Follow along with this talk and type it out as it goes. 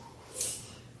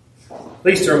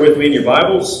Please turn with me in your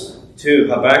Bibles to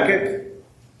Habakkuk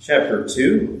chapter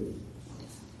 2.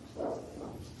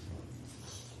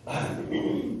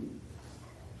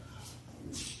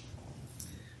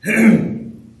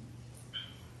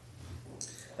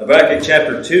 Habakkuk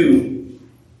chapter 2,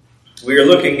 we are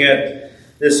looking at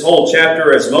this whole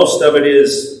chapter as most of it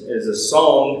is a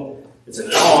song. It's a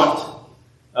taunt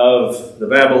of the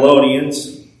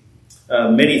Babylonians.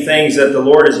 Many things that the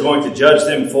Lord is going to judge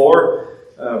them for,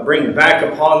 bring back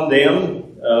upon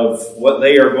them of what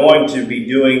they are going to be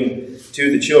doing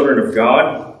to the children of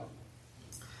God.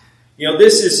 You know,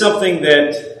 this is something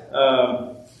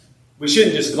that we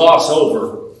shouldn't just gloss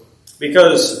over,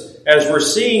 because as we're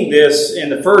seeing this in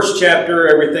the first chapter,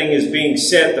 everything is being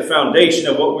set, the foundation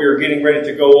of what we are getting ready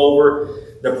to go over.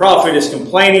 The prophet is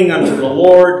complaining unto the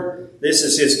Lord. This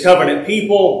is his covenant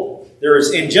people. There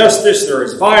is injustice, there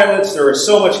is violence, there is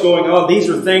so much going on. These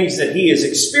are things that he is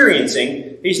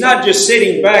experiencing. He's not just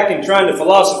sitting back and trying to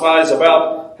philosophize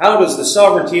about how does the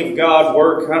sovereignty of God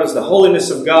work, how does the holiness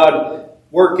of God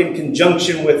work in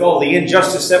conjunction with all the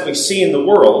injustice that we see in the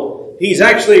world. He's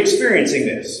actually experiencing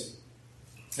this.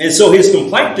 And so his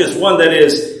complaint is one that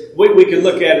is, we could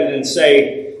look at it and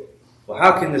say, well,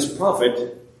 how can this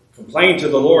prophet complain to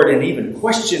the Lord and even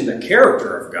question the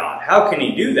character of God? How can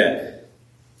he do that?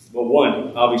 Well,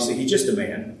 one, obviously, he's just a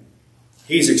man.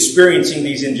 He's experiencing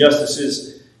these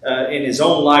injustices in his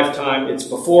own lifetime. It's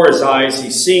before his eyes.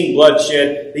 He's seeing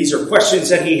bloodshed. These are questions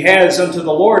that he has unto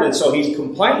the Lord, and so he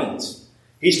complains.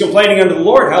 He's complaining unto the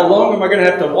Lord, how long am I going to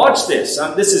have to watch this?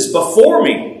 This is before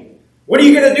me. What are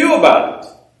you going to do about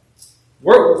it?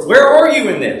 Where are you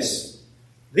in this?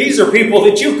 These are people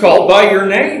that you called by your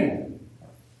name.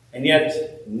 And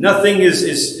yet, nothing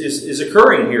is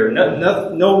occurring here.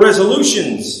 No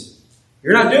resolutions.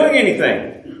 You're not doing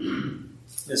anything.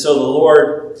 And so the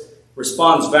Lord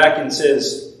responds back and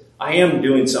says, I am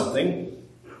doing something.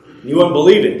 You won't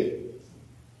believe it.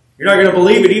 You're not going to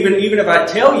believe it even if I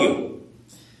tell you.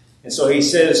 And so he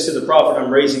says to the prophet,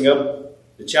 I'm raising up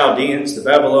the Chaldeans, the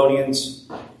Babylonians,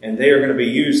 and they are going to be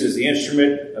used as the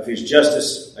instrument of his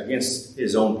justice against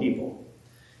his own people.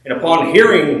 And upon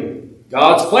hearing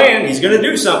God's plan, he's going to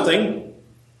do something.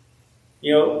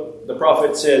 You know, the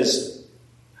prophet says,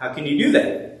 how can you do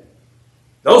that?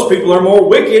 Those people are more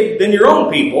wicked than your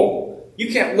own people.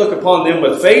 You can't look upon them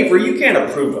with favor. You can't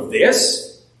approve of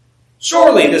this.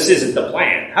 Surely this isn't the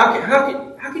plan. How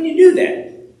can you do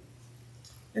that?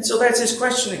 And so that's his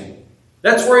questioning.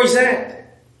 That's where he's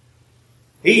at.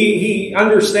 He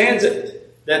understands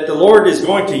it, that the Lord is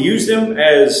going to use them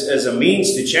as a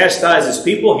means to chastise his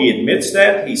people. He admits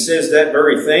that. He says that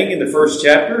very thing in the first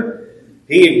chapter.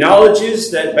 He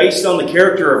acknowledges that based on the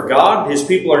character of God, his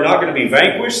people are not going to be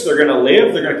vanquished. They're going to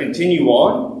live. They're going to continue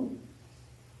on.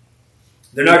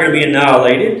 They're not going to be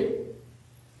annihilated.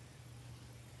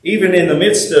 Even in the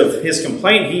midst of his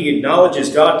complaint, he acknowledges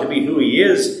God to be who he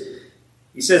is.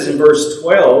 He says in verse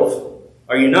 12,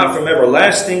 are you not from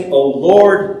everlasting, O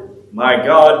Lord, my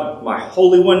God, my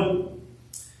Holy One?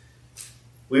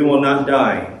 We will not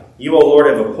die. You, O Lord,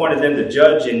 have appointed them to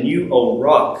judge, and you, O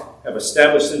Rock, have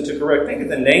established them to correct. Think of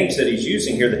the names that he's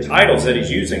using here, the titles that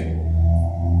he's using.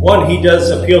 One, he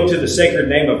does appeal to the sacred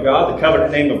name of God, the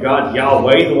covenant name of God,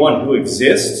 Yahweh, the one who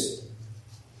exists.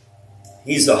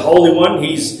 He's the Holy One.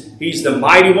 He's the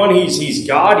Mighty One. He's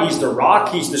God. He's the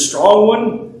Rock. He's the Strong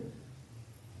One.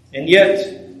 And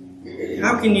yet,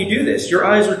 how can you do this? Your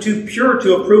eyes are too pure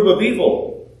to approve of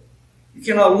evil. You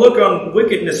cannot look on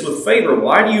wickedness with favor.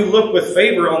 Why do you look with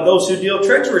favor on those who deal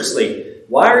treacherously?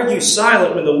 Why are you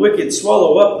silent when the wicked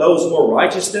swallow up those more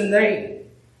righteous than they?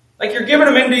 Like you're giving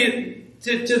them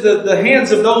into the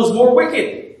hands of those more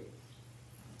wicked.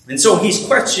 And so he's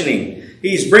questioning.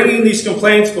 He's bringing these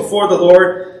complaints before the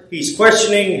Lord. He's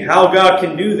questioning how God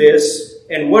can do this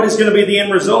and what is going to be the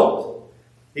end result.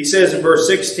 He says in verse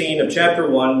 16 of chapter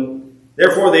 1,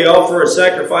 therefore they offer a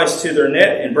sacrifice to their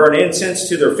net and burn incense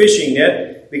to their fishing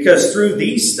net, because through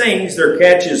these things their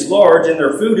catch is large and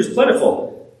their food is plentiful.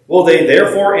 Will they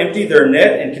therefore empty their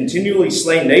net and continually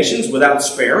slay nations without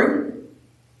sparing?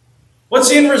 What's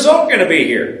the end result going to be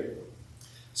here?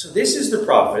 So this is the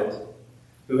prophet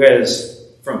who has,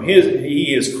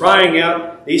 he is crying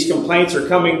out. These complaints are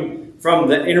coming from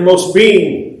the innermost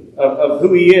being of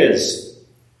who he is,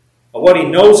 of what he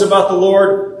knows about the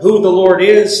Lord, who the Lord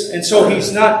is. And so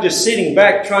he's not just sitting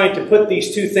back trying to put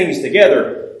these two things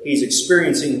together. He's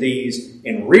experiencing these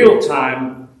in real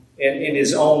time in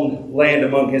his own land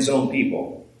among his own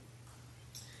people.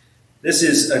 This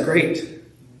is a great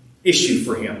issue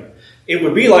for him. It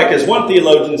would be like, as one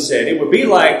theologian said, it would be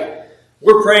like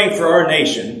we're praying for our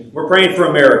nation. We're praying for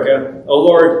America. Oh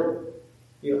Lord,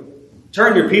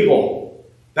 turn your people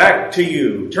back to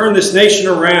you. Turn this nation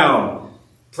around.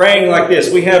 Praying like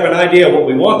this. We have an idea of what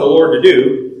we want the Lord to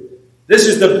do. This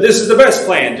is the best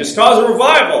plan. Just cause a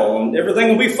revival and everything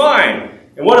will be fine.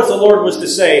 And what if the Lord was to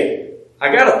say,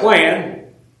 I got a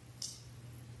plan,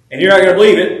 and you're not going to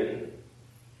believe it.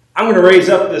 I'm going to raise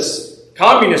up this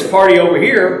communist party over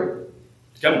here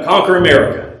to come conquer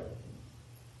America.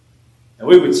 And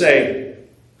we would say,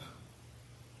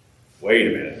 wait a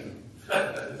minute.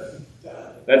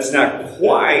 That's not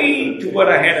quite what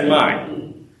I had in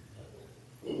mind.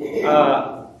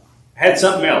 Had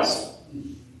something else.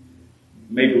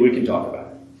 Maybe we can talk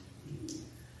about it.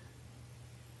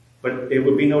 But it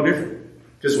would be no different.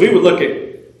 Because we would look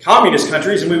at communist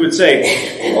countries and we would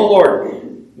say, oh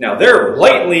Lord, now they're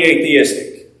blatantly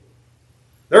atheistic.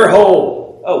 Their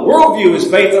whole worldview is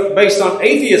based on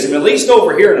atheism. At least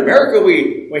over here in America,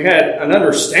 we had an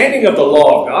understanding of the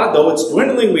law of God. Though it's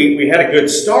dwindling, we had a good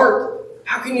start.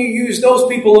 How can you use those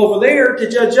people over there to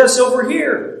judge us over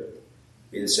here?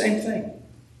 It'd be the same thing.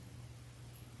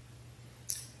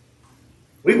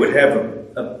 We would have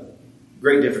a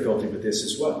great difficulty with this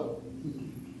as well.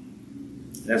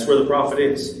 And that's where the prophet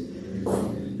is.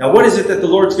 Now, what is it that the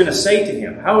Lord's going to say to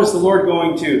him? How is the Lord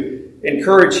going to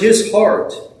encourage his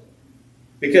heart?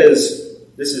 Because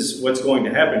this is what's going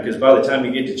to happen. Because by the time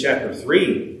you get to chapter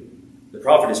 3, the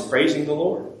prophet is praising the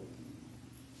Lord.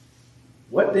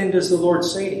 What then does the Lord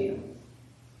say to him?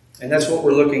 And that's what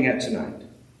we're looking at tonight.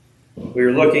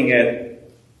 We're looking at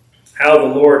how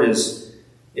the Lord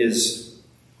is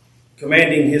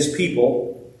commanding his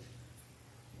people,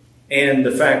 and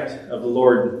the fact of the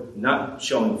Lord not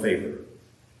showing favor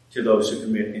to those who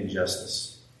commit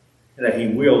injustice, and that he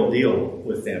will deal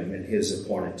with them in his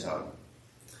appointed time.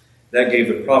 That gave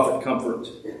the prophet comfort,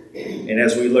 and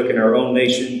as we look in our own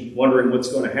nation, wondering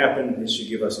what's going to happen, it should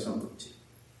give us comfort.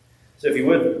 So if you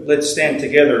would, let's stand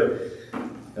together,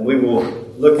 and we will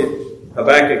look at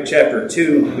Habakkuk chapter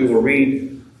 2. We will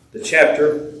read the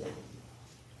chapter.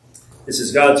 This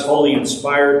is God's holy,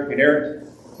 inspired, inerrant,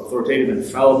 authoritative,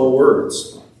 infallible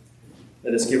words.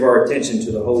 Let us give our attention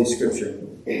to the Holy Scripture.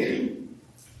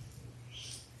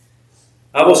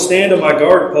 I will stand on my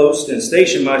guard post and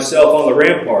station myself on the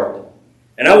rampart,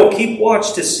 and I will keep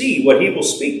watch to see what he will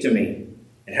speak to me,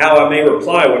 and how I may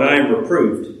reply when I am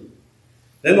reproved.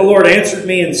 Then the Lord answered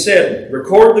me and said,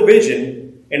 record the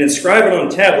vision and inscribe it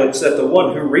on tablets, that the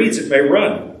one who reads it may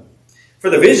run. For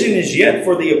the vision is yet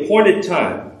for the appointed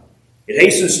time. It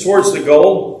hastens towards the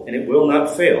goal, and it will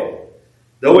not fail.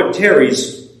 Though it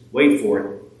tarries, wait for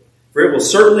it. For it will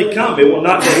certainly come, it will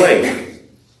not delay.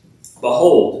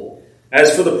 Behold,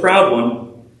 as for the proud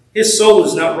one, his soul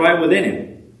is not right within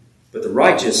him, but the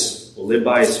righteous will live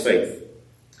by his faith.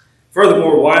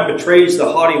 Furthermore, wine betrays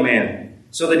the haughty man,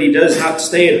 so that he does not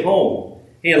stay at home.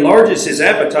 He enlarges his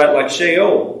appetite like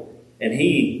Sheol, and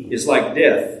he is like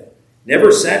death,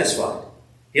 never satisfied.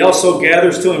 He also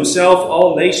gathers to himself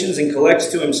all nations and collects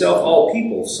to himself all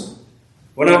peoples.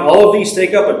 Will not all of these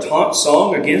take up a taunt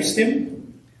song against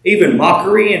him, even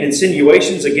mockery and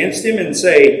insinuations against him, and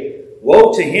say,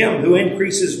 woe to him who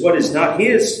increases what is not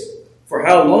his, for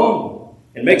how long,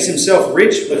 and makes himself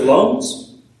rich with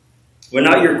loans? Will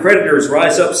not your creditors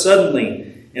rise up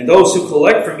suddenly, and those who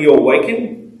collect from you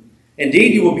awaken?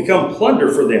 Indeed, you will become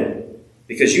plunder for them,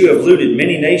 because you have looted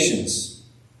many nations.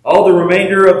 All the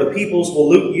remainder of the peoples will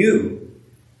loot you,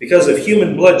 because of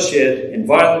human bloodshed and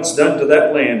violence done to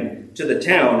that land, to the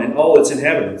town and all its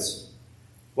inhabitants.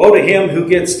 Woe to him who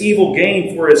gets evil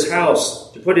gain for his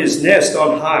house, to put his nest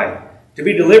on high, to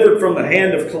be delivered from the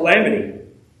hand of calamity.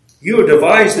 You have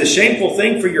devised a shameful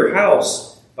thing for your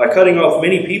house, by cutting off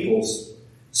many peoples,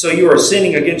 so you are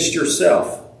sinning against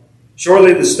yourself.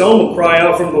 Surely the stone will cry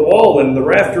out from the wall, and the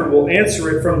rafter will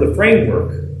answer it from the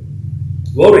framework.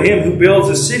 Woe to him who builds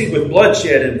a city with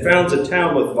bloodshed and founds a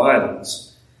town with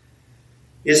violence.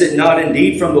 Is it not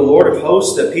indeed from the Lord of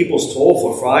hosts that peoples toil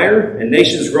for fire and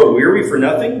nations grow weary for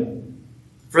nothing?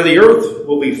 For the earth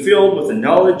will be filled with the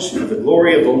knowledge of the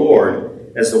glory of the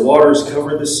Lord as the waters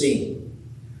cover the sea.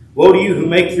 Woe to you who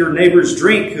make your neighbors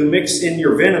drink, who mix in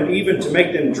your venom even to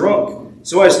make them drunk,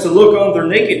 so as to look on their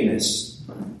nakedness.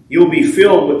 You will be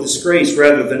filled with disgrace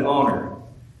rather than honor.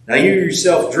 Now you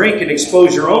yourself drink and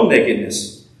expose your own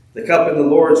nakedness. The cup in the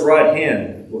Lord's right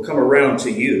hand will come around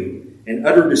to you, and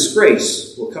utter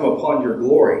disgrace will come upon your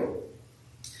glory.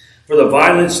 For the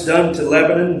violence done to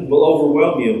Lebanon will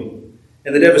overwhelm you,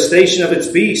 and the devastation of its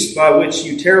beasts by which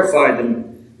you terrified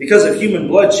them, because of human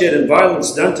bloodshed and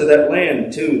violence done to that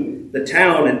land, to the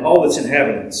town and all its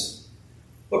inhabitants.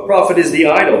 What profit is the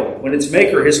idol when its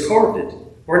maker has carved it,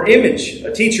 or an image,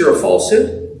 a teacher of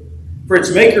falsehood? For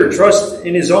its maker trusts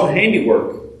in his own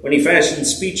handiwork when he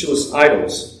fashions speechless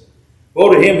idols.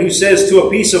 Woe to him who says to a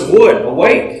piece of wood,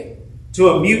 awake, to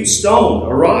a mute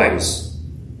stone, arise.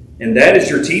 And that is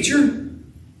your teacher?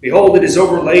 Behold, it is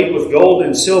overlaid with gold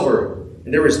and silver,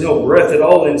 and there is no breath at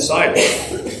all inside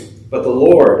it. But the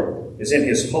Lord is in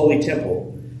his holy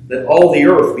temple. Let all the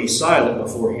earth be silent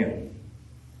before him.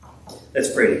 Let's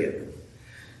pray together.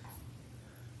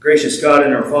 Gracious God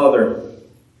and our Father,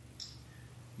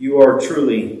 you are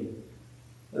truly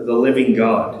the living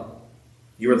God.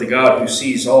 You are the God who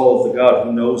sees all, the God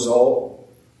who knows all.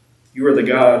 You are the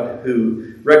God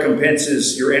who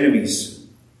recompenses your enemies.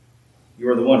 You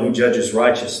are the one who judges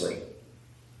righteously.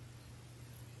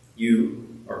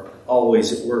 You are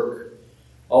always at work,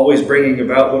 always bringing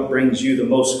about what brings you the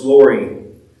most glory,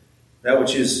 that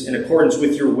which is in accordance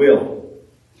with your will.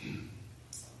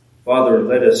 Father,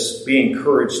 let us be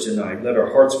encouraged tonight. Let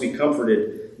our hearts be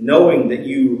comforted, knowing that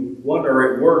you, one,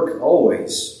 are at work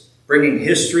always, bringing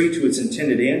history to its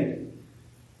intended end.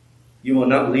 You will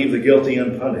not leave the guilty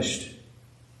unpunished.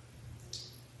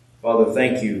 Father,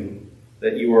 thank you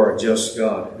that you are a just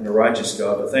God and a righteous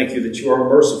God, but thank you that you are a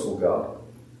merciful God,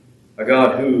 a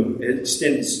God who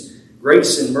extends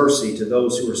grace and mercy to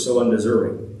those who are so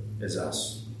undeserving as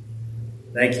us.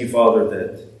 Thank you, Father,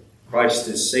 that Christ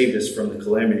has saved us from the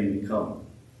calamity to come,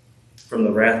 from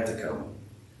the wrath to come.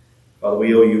 Father,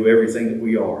 we owe you everything that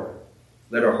we are.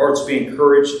 Let our hearts be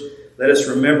encouraged. Let us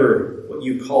remember what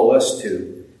you call us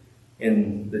to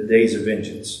in the days of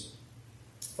vengeance.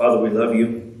 Father, we love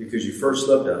you because you first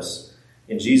loved us.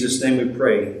 In Jesus' name we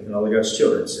pray, and all of God's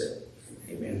children said,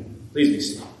 amen. Please be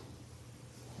seated.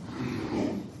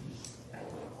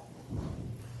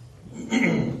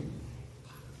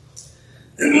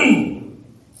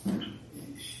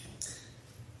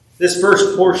 This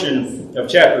first portion of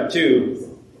chapter 2,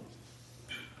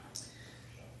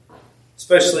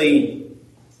 especially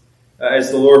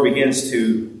as the Lord begins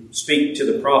to speak to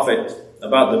the prophet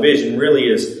about the vision, really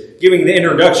is giving the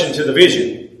introduction to the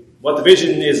vision, what the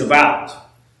vision is about.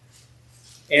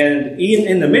 And even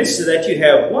in the midst of that, you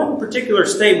have one particular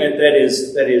statement that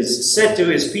is said to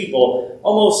his people,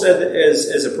 almost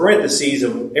as a parenthesis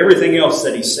of everything else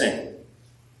that he's saying.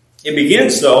 It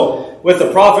begins, though, with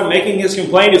the prophet making his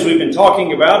complaint, as we've been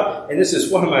talking about. And this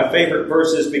is one of my favorite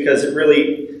verses because it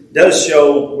really does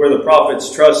show where the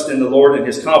prophet's trust in the Lord and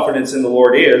his confidence in the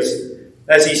Lord is.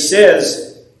 As he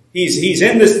says, he's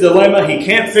in this dilemma, he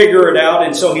can't figure it out,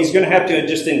 and so he's going to have to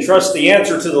just entrust the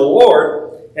answer to the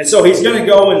Lord. And so he's going to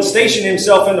go and station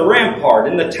himself in the rampart,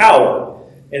 in the tower,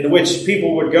 in which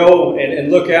people would go and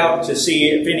look out to see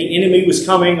if any enemy was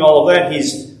coming, all of that.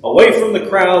 He's away from the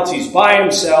crowds, he's by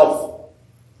himself,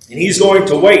 and he's going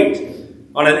to wait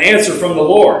on an answer from the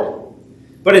Lord.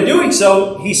 But in doing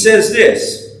so, he says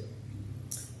this,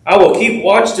 I will keep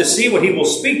watch to see what he will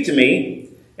speak to me,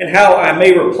 and how I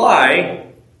may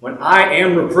reply when I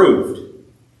am reproved.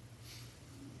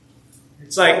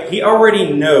 It's like he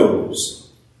already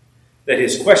knows that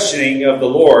his questioning of the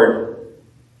Lord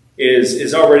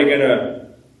is already going to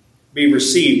be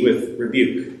received with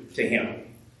rebuke to him.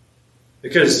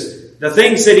 Because the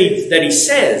things that he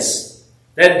says,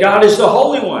 that God is the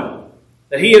Holy One,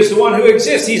 that he is the one who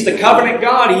exists. He's the covenant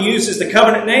God. He uses the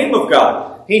covenant name of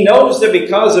God. He knows that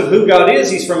because of who God is,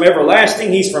 he's from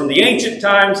everlasting. He's from the ancient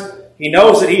times. He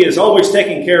knows that he is always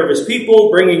taking care of his people,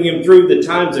 bringing them through the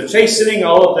times of chastening,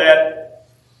 all of that.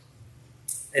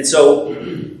 And so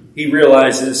he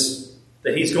realizes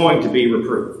that he's going to be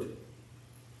reproved.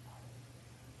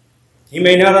 He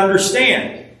may not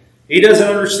understand. He doesn't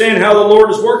understand how the Lord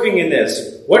is working in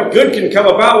this. What good can come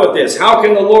about with this? How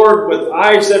can the Lord, with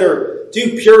eyes that are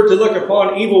too pure to look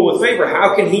upon evil with favor,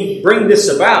 how can he bring this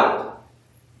about?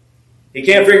 He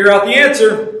can't figure out the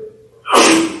answer.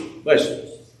 Bless you.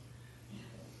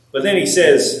 But then he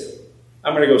says,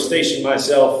 I'm going to go station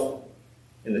myself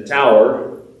in the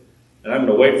tower, and I'm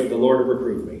going to wait for the Lord to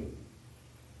reprove me.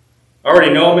 I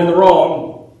already know I'm in the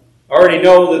wrong. I already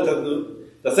know that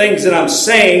the things that I'm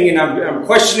saying and I'm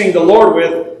questioning the Lord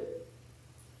with,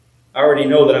 I already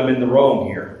know that I'm in the wrong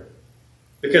here.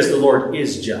 Because the Lord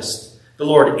is just. The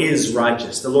Lord is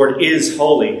righteous. The Lord is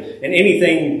holy. And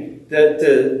anything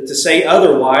to say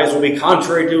otherwise will be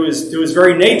contrary to his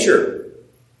very nature.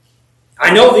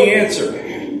 I know the answer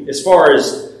as far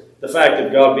as the fact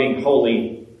of God being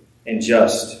holy and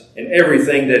just in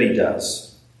everything that he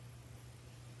does.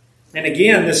 And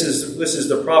again, this is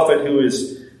the prophet who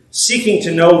is seeking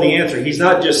to know the answer. He's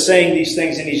not just saying these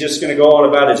things and he's just going to go on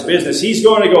about his business. He's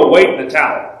going to go wait in the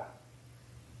tower.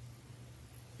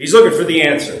 He's looking for the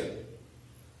answer.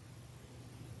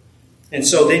 And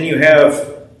so then you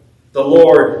have the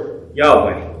Lord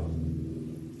Yahweh,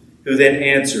 who then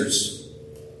answers.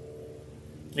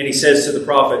 And he says to the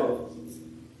prophet,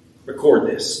 record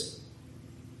this.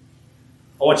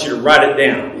 I want you to write it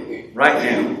down right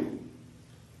now.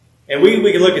 And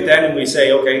we can look at that and we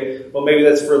say, okay, well, maybe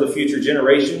that's for the future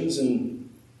generations and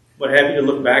what have you to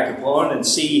look back upon and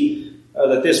see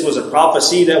that this was a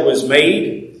prophecy that was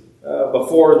made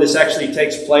before this actually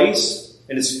takes place.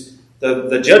 And it's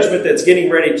the judgment that's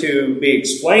getting ready to be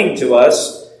explained to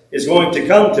us is going to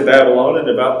come to Babylon in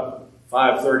about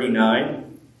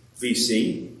 539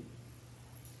 BC,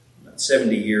 about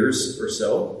 70 years or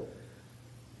so.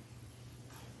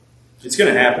 It's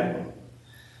going to happen.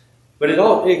 But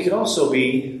it could also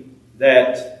be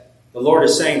that the Lord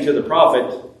is saying to the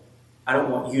prophet, I don't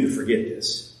want you to forget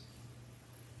this.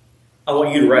 I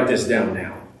want you to write this down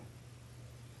now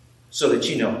so that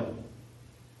you know it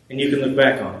and you can look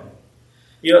back on it.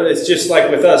 You know, it's just like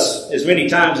with us, as many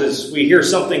times as we hear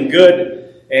something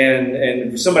good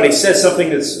and somebody says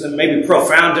something that's maybe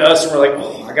profound to us and we're like,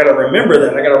 oh, I got to remember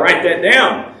that. I got to write that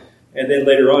down. And then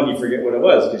later on you forget what it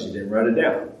was because you didn't write it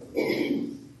down.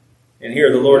 And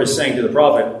here the Lord is saying to the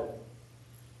prophet,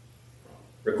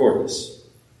 record this.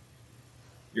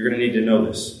 You're going to need to know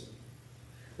this.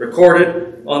 Record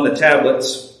it on the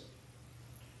tablets.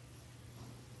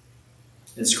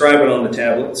 Inscribe it on the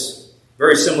tablets.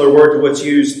 Very similar word to what's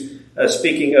used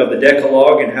speaking of the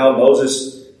Decalogue and how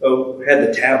Moses had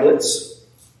the tablets.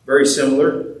 Very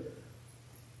similar.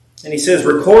 And he says,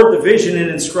 record the vision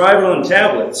and inscribe it on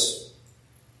tablets,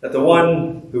 that the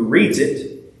one who reads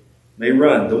it may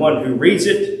run. The one who reads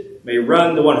it may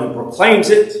run. The one who proclaims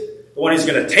it, the one who's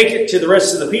going to take it to the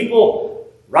rest of the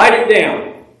people, write it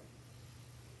down.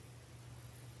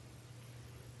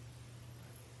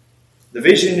 The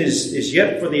vision is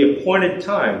yet for the appointed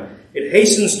time. It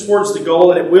hastens towards the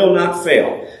goal and it will not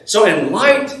fail. So in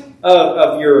light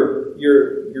of your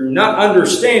not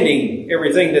understanding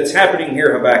everything that's happening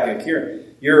here, Habakkuk,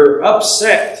 you're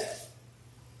upset.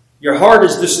 Your heart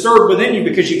is disturbed within you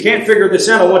because you can't figure this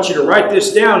out. I want you to write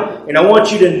this down, and I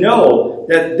want you to know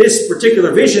that this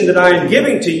particular vision that I am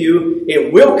giving to you,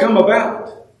 it will come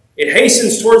about. It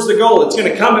hastens towards the goal. It's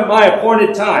going to come at my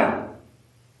appointed time.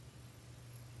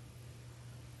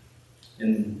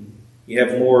 And you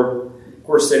have more, of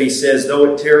course, that he says,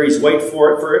 though it tarries, wait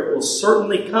for it will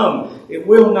certainly come. It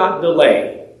will not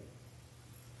delay.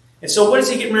 And so what is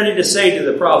he getting ready to say to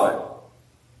the prophet?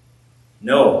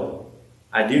 No.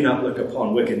 I do not look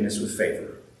upon wickedness with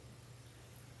favor.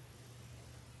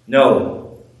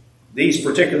 No, these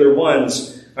particular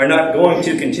ones are not going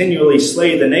to continually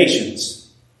slay the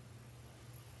nations.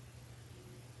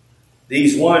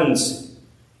 These ones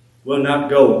will not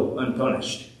go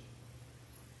unpunished.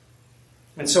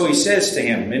 And so he says to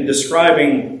him, in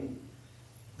describing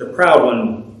the proud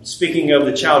one, speaking of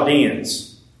the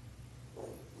Chaldeans,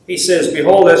 he says,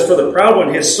 behold, as for the proud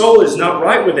one, his soul is not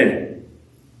right within him.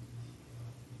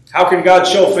 How can God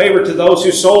show favor to those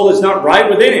whose soul is not right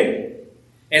within him?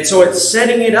 And so it's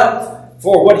setting it up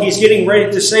for what he's getting ready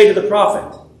to say to the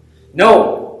prophet.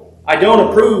 No, I don't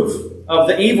approve of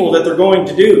the evil that they're going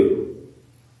to do.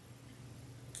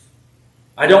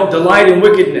 I don't delight in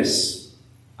wickedness.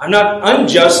 I'm not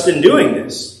unjust in doing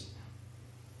this.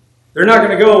 They're not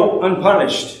going to go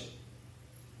unpunished.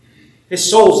 His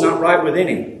soul's not right within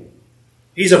him.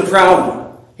 He's a proud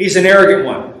one. He's an arrogant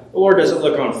one. The Lord doesn't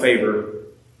look on favor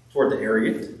toward the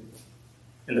arrogant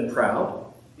and the proud.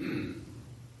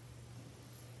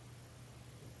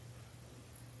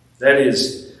 That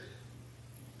is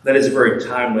a very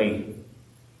timely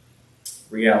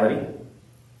reality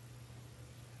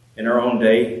in our own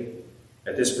day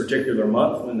at this particular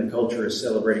month when the culture is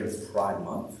celebrating Pride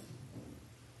Month.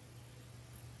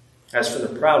 As for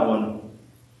the proud one,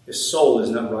 his soul is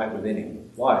not right within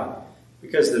him. Why?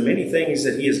 Because the many things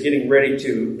that he is getting ready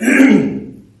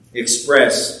to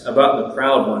express about the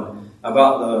proud one,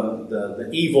 about the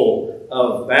evil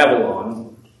of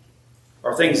Babylon,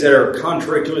 are things that are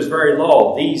contrary to his very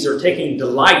law. These are taking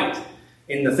delight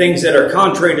in the things that are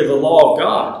contrary to the law of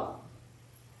God,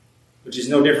 which is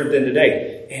no different than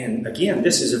today. And again,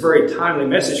 this is a very timely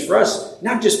message for us,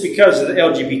 not just because of the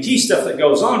LGBT stuff that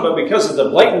goes on, but because of the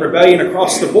blatant rebellion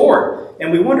across the board.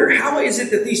 And we wonder, how is it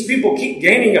that these people keep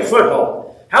gaining a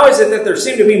foothold? How is it that there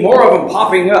seem to be more of them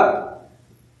popping up?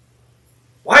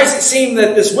 Why does it seem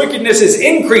that this wickedness is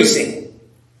increasing?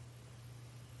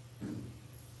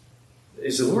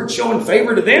 Is the Lord showing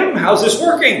favor to them? How's this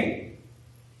working?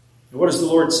 And what does the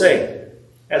Lord say?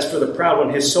 As for the proud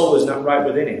one, his soul is not right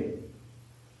within him.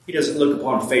 He doesn't look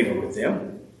upon favor with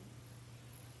them.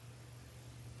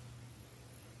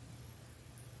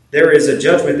 There is a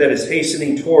judgment that is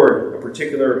hastening toward a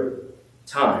particular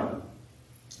time.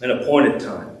 an appointed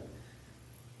time,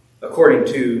 according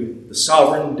to the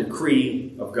sovereign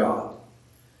decree of God.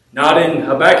 Not in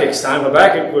Habakkuk's time.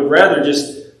 Habakkuk would rather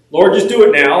Lord, just do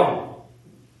it now.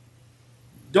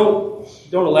 Don't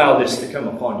allow this to come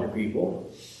upon your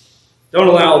people. Don't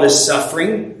allow this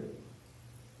suffering.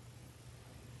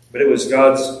 But it was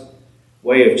God's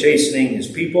way of chastening his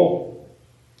people,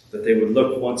 that they would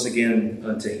look once again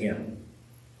unto him.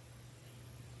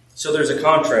 So there's a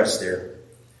contrast there.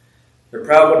 The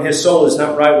proud one, his soul is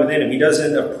not right within him. He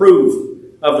doesn't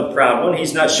approve of the proud one.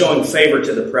 He's not showing favor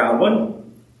to the proud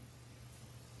one.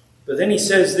 But then he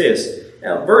says this.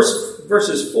 Now,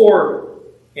 verses 4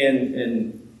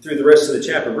 and through the rest of the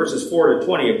chapter, verses 4 to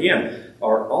 20 again,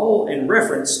 are all in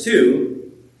reference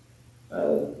to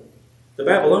the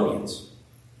Babylonians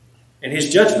and his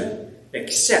judgment,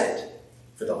 except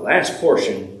for the last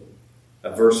portion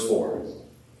of verse 4.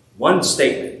 One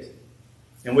statement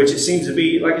in which it seems to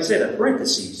be, like I said, a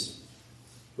parenthesis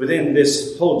within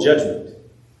this whole judgment.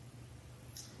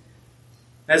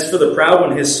 As for the proud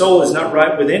one, his soul is not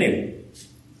right within him,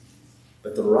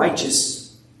 but the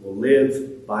righteous will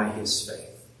live by his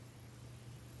faith.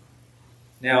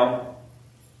 Now,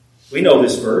 we know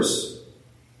this verse.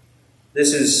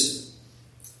 This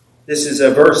is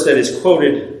a verse that is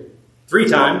quoted 3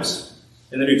 times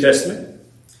in the New Testament.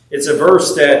 It's a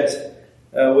verse that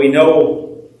we know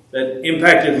that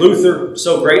impacted Luther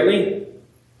so greatly.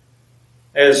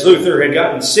 As Luther had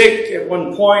gotten sick at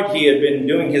one point, he had been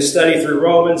doing his study through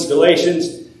Romans,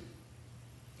 Galatians.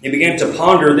 He began to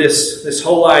ponder this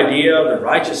whole idea of the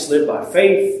righteous live by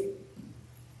faith.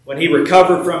 When he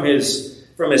recovered from his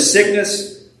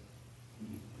sickness,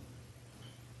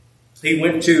 he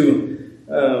went to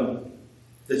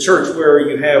the church where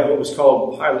you have what was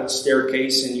called Pilate's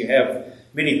staircase, and you have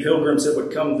many pilgrims that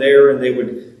would come there, and they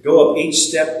would go up each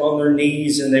step on their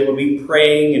knees, and they would be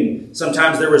praying, and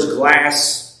sometimes there was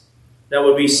glass that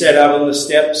would be set out on the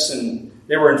steps, and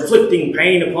they were inflicting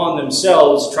pain upon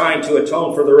themselves, trying to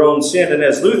atone for their own sin. And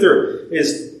as Luther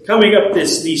is coming up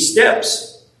these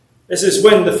steps, this is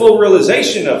when the full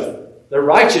realization of the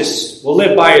righteous will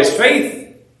live by his faith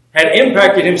had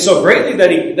impacted him so greatly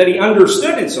that he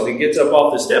understood it. So he gets up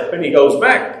off the step and he goes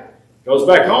back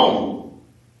home.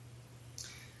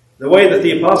 The way that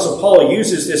the Apostle Paul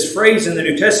uses this phrase in the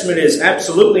New Testament is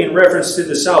absolutely in reference to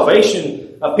the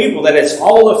salvation of people, that it's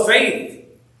all of faith.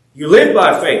 You live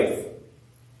by faith.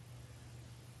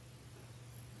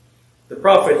 The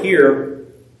prophet here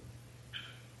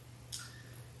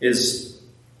is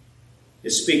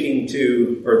speaking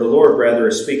to, or the Lord rather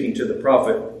is speaking to the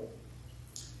prophet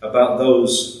about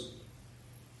those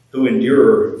who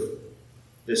endure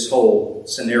this whole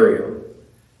scenario.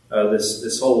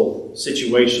 This whole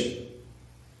situation.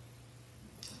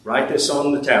 Write this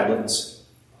on the tablets,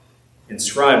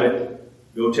 inscribe it,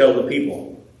 go tell the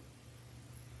people.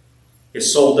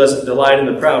 His soul doesn't delight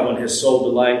in the proud one, his soul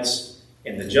delights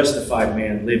in the justified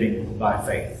man living by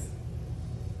faith.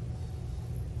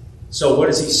 So what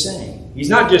is he saying? He's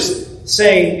not just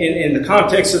saying in the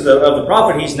context of the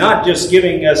prophet, he's not just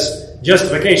giving us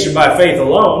justification by faith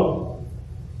alone.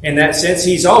 In that sense,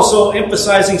 he's also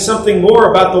emphasizing something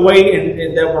more about the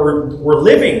way that we're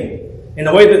living, and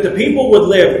the way that the people would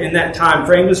live in that time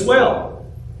frame as well.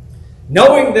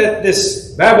 Knowing that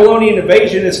this Babylonian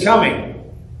invasion is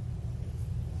coming,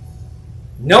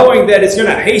 knowing that it's going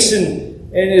to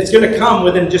hasten and it's going to come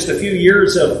within just a few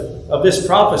years of this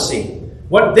prophecy,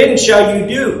 what then shall you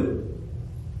do?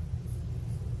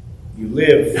 You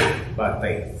live by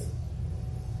faith.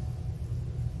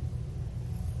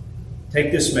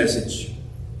 Take this message,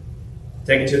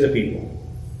 take it to the people,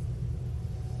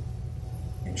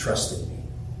 and trust in me.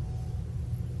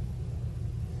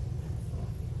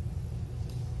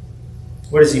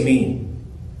 What does he mean?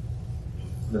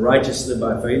 The righteous live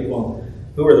by faith. Well,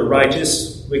 who are the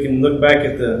righteous? We can look back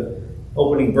at the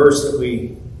opening verse that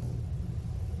we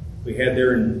had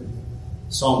there in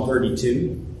Psalm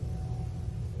 32.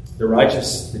 The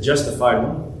righteous, the justified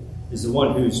one, is the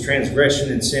one whose transgression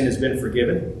and sin has been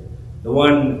forgiven. The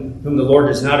one whom the Lord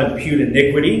does not impute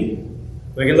iniquity.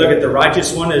 We can look at the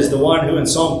righteous one as the one who in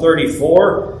Psalm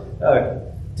 34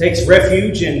 takes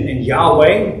refuge in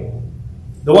Yahweh.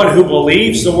 The one who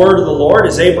believes the word of the Lord,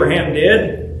 as Abraham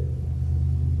did.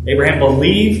 Abraham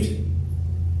believed,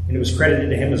 and it was credited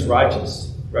to him as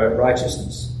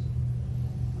righteousness.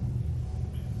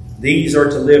 These are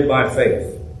to live by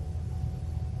faith.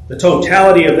 The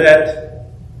totality of that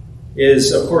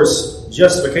is, of course,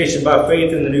 justification by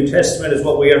faith in the New Testament is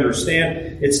what we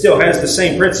understand. It still has the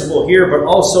same principle here, but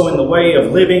also in the way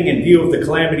of living in view of the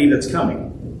calamity that's coming.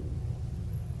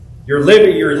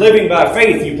 You're living by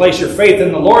faith. You place your faith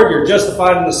in the Lord. You're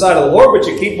justified in the sight of the Lord, but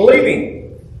you keep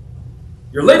believing.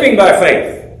 You're living by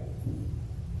faith.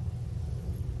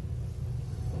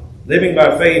 Living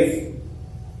by faith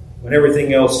when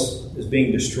everything else is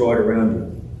being destroyed around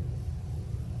you.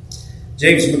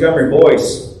 James Montgomery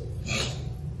Boyce,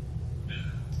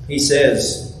 he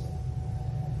says,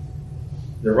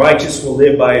 the righteous will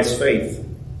live by his faith.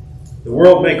 The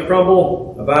world may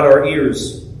crumble about our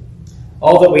ears.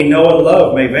 All that we know and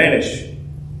love may vanish,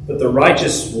 but the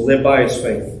righteous will live by his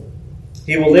faith.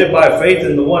 He will live by faith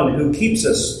in the one who keeps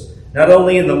us, not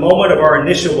only in the moment of our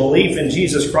initial belief in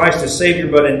Jesus Christ as Savior,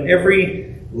 but in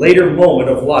every later moment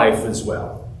of life as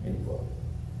well. End quote.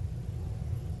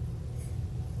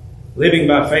 Living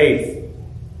by faith,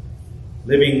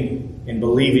 living and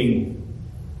believing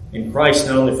in Christ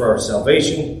not only for our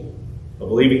salvation, but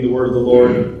believing the word of the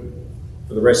Lord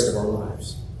for the rest of our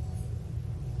lives.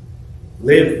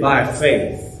 Live by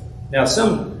faith. Now,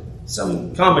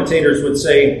 some commentators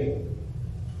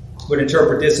would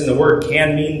interpret this, and the word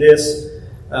can mean this.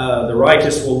 The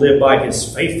righteous will live by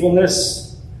his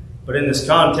faithfulness. But in this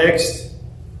context,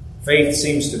 faith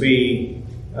seems to be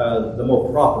the more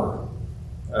proper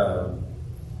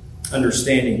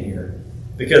understanding here.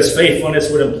 Because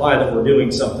faithfulness would imply that we're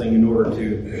doing something in order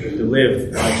to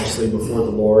live righteously before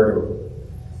the Lord.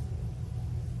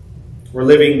 We're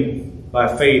living by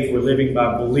faith. We're living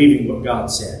by believing what God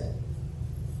said.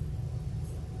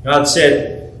 God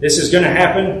said, this is going to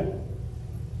happen,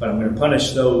 but I'm going to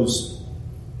punish those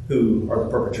who are the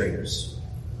perpetrators.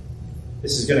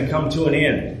 This is going to come to an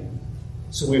end.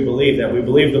 So we believe that. We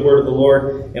believe the word of the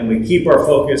Lord, and we keep our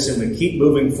focus, and we keep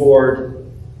moving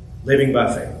forward, living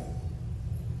by faith.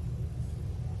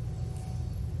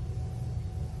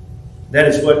 That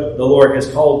is what the Lord has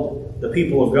called the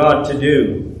people of God to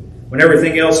do. When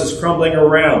everything else is crumbling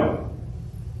around,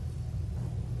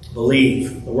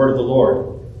 believe the word of the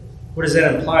Lord. What does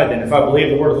that imply then? If I believe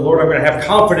the word of the Lord, I'm going to have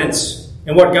confidence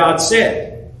in what God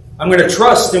said. I'm going to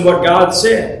trust in what God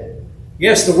said.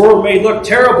 Yes, the world may look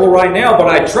terrible right now, but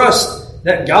I trust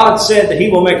that God said that He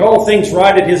will make all things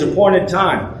right at His appointed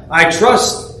time. I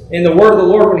trust in the word of the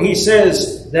Lord when He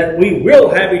says that we will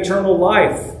have eternal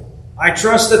life. I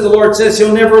trust that the Lord says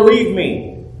He'll never leave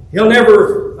me. He'll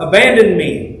never abandon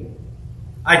me.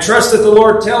 I trust that the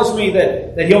Lord tells me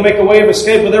that He'll make a way of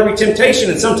escape with every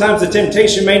temptation. And sometimes the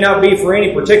temptation may not be for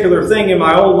any particular thing in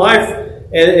my own life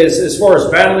as far as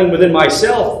battling within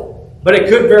myself. But it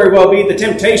could very well be the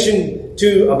temptation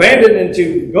to abandon and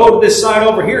to go to this side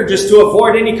over here just to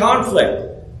avoid any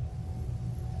conflict.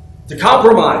 To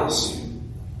compromise.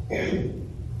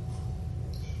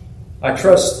 I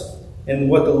trust in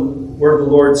what the word of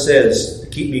the Lord says to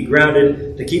keep me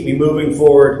grounded, to keep me moving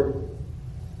forward.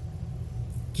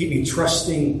 Keep me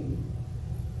trusting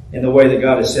in the way that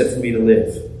God has said for me to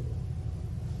live.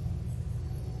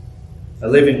 I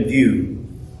live in view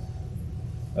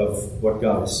of what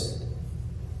God has said.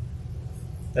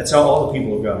 That's how all the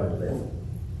people of God live.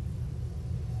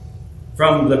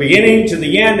 From the beginning to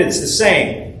the end, it's the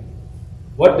same.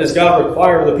 What does God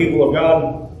require of the people of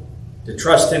God? To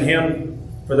trust in Him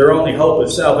for their only hope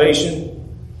of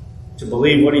salvation, to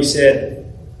believe what He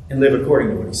said, and live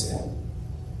according to what He said.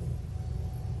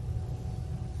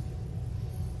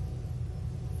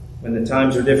 When the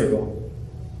times are difficult,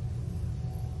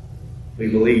 we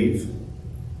believe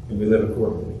and we live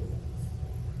accordingly.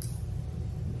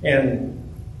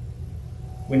 And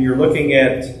when you're looking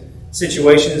at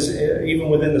situations, even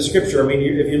within the Scripture, I mean,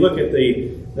 if you look at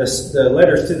the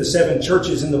letters to the 7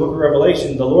 churches in the book of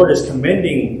Revelation, the Lord is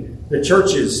commending the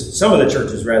churches, some of the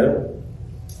churches rather,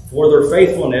 for their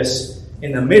faithfulness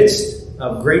in the midst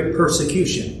of great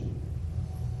persecution,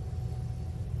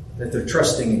 that they're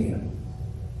trusting in Him.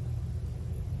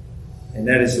 And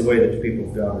that is the way that the people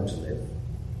of God are to live.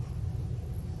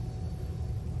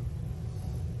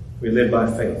 We live by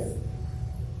faith.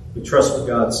 We trust what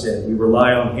God said. We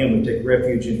rely on Him. We take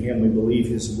refuge in Him. We believe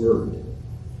His word.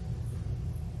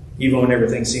 Even when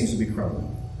everything seems to be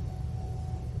crumbling.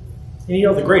 And you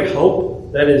know, the great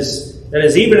hope that is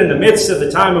even in the midst of the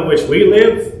time in which we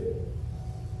live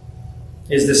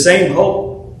is the same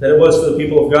hope that it was for the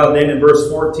people of God then in verse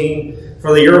 14.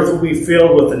 For the earth will be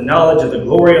filled with the knowledge of the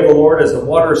glory of the Lord as the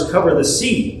waters cover the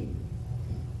sea.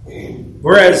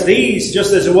 Whereas these,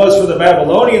 just as it was for the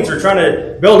Babylonians, are trying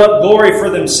to build up glory for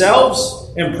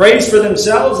themselves and praise for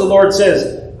themselves, the Lord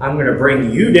says, I'm going to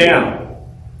bring you down,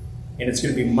 and it's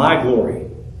going to be my glory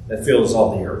that fills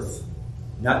all the earth,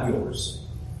 not yours.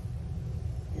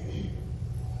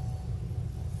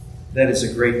 That is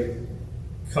a great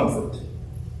comfort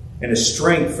and a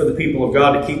strength for the people of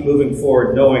God to keep moving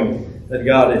forward, knowing that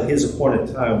God at His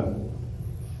appointed time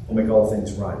will make all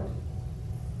things right.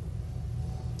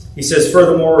 He says,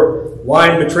 furthermore,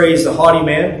 wine betrays the haughty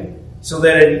man, so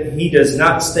that he does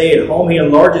not stay at home. He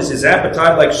enlarges his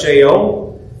appetite like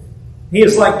Sheol. He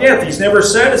is like death. He's never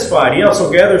satisfied. He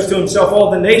also gathers to himself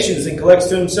all the nations and collects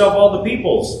to himself all the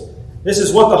peoples. This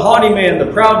is what the haughty man,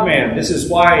 the proud man, this is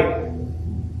why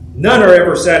none are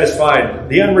ever satisfied.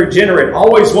 The unregenerate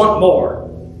always want more.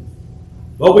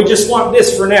 Well, we just want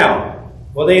this for now.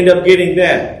 Well, they end up getting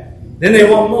that. Then they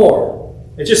want more.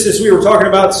 It's just as we were talking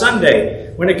about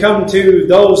Sunday, when it comes to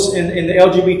those in the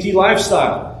LGBT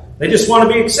lifestyle. They just want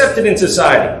to be accepted in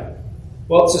society.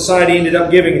 Well, society ended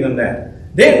up giving them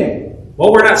that. Then,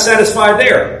 well, we're not satisfied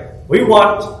there. We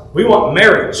want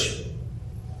marriage.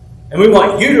 And we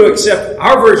want you to accept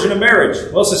our version of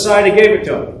marriage. Well, society gave it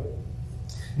to them.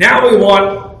 Now we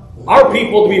want our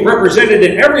people to be represented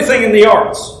in everything in the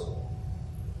arts.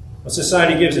 Well,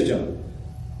 society gives it to them.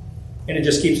 And it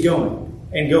just keeps going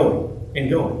and going and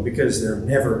going because they're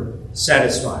never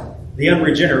satisfied. The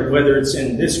unregenerate, whether it's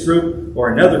in this group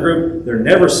or another group, they're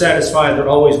never satisfied. They're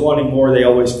always wanting more. They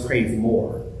always crave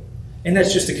more. And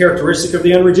that's just a characteristic of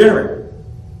the unregenerate.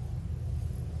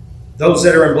 Those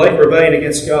that are in blatant rebellion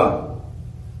against God.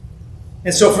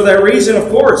 And so for that reason, of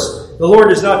course, the Lord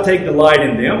does not take delight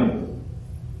in them.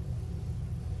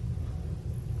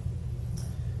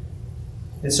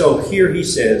 And so here he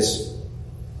says,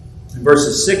 in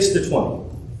verses 6 to 20,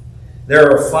 there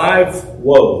are 5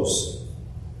 woes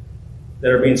that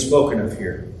are being spoken of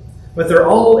here. But they're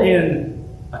all in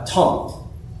a taunt.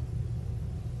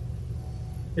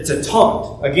 It's a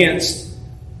taunt against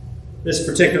this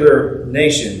particular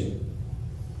nation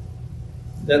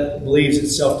that believes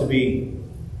itself to be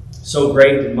so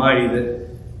great and mighty that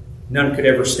none could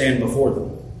ever stand before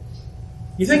them.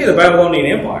 You think of the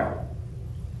Babylonian Empire.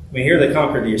 I mean, here they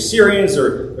conquered the Assyrians.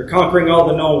 They're conquering all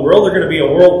the known world. They're going to be a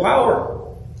world power.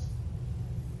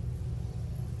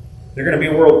 They're going to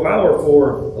be a world power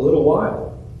for a little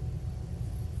while.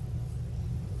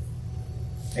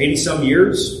 80-some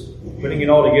years, putting it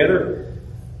all together.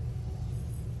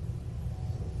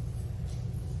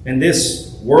 And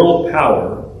this world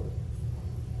power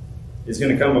is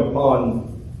going to come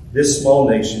upon this small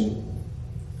nation.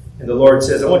 And the Lord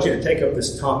says, I want you to take up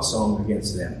this taunt song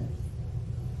against them.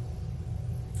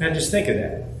 And just think of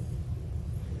that.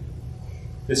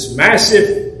 This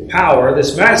massive power,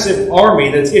 this massive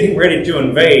army that's getting ready to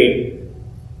invade,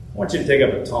 I want you to take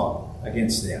up a taunt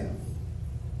against them.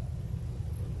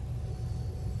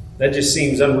 That just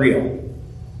seems unreal.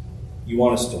 You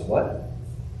want us to what?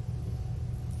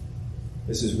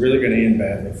 This is really going to end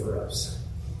badly for us.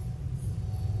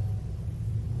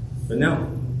 But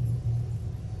no.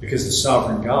 Because the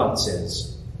sovereign God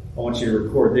says, I want you to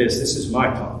record this. This is my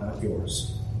taunt, not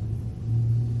yours.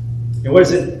 And what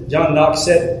is it John Knox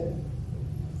said?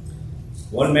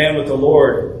 One man with the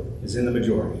Lord is in the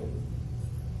majority.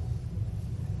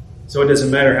 So it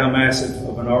doesn't matter how massive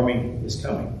of an army is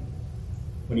coming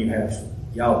when you have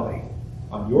Yahweh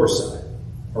on your side,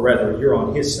 or rather, you're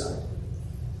on His side.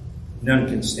 None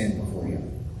can stand before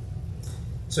Him.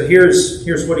 So here's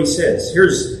what he says.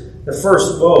 Here's the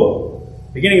first woe.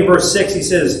 Beginning of verse 6, he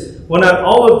says, will not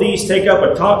all of these take up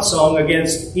a taunt song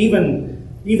against against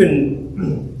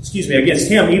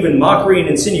him, even mockery and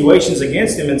insinuations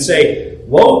against him, and say,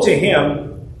 woe to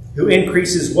him who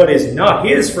increases what is not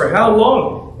his for how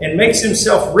long, and makes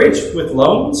himself rich with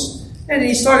loans? And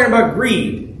he's talking about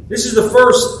greed. This is the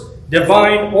first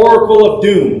divine oracle of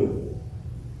doom.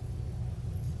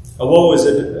 A woe is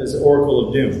an oracle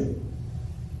of doom.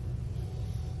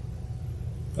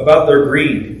 About their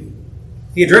greed.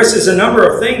 He addresses a number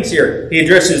of things here. He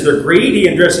addresses their greed. He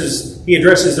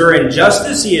addresses their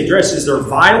injustice. He addresses their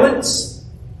violence,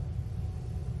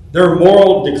 their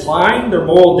moral decline, their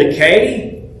moral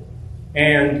decay,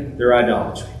 and their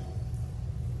idolatry.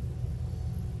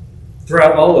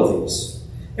 Throughout all of these.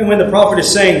 And when the prophet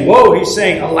is saying, woe, he's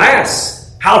saying,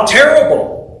 alas, how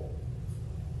terrible.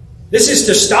 This is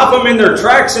to stop them in their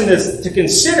tracks and to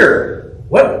consider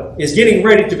what is getting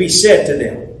ready to be said to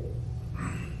them.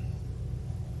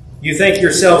 You think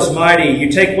yourselves mighty.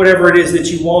 You take whatever it is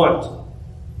that you want.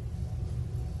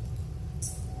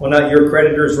 Will not your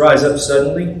creditors rise up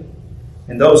suddenly,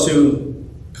 and those who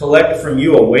collect from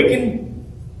you awaken?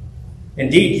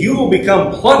 Indeed, you will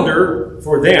become plunder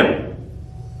for them.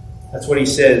 That's what he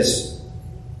says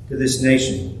to this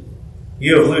nation.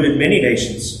 You have looted many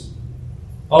nations.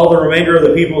 All the remainder of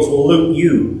the peoples will loot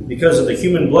you because of the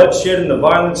human bloodshed and the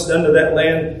violence done to that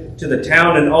land, to the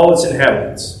town and all its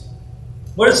inhabitants.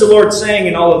 What is the Lord saying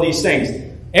in all of these things?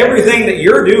 Everything that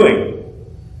you're doing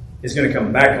is going to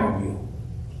come back on you.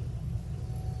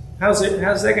 How's that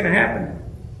going to happen?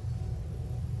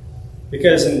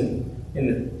 Because in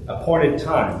the appointed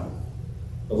time,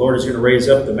 the Lord is going to raise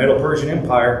up the Medo-Persian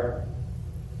Empire,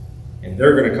 and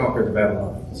they're going to conquer the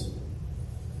Babylonians.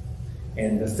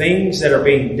 And the things that are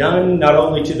being done, not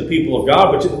only to the people of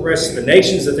God, but to the rest of the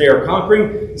nations that they are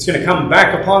conquering, it's going to come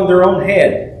back upon their own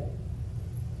head.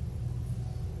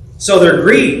 So their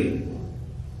greed,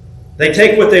 they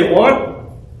take what they want,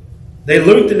 they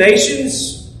loot the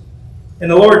nations, and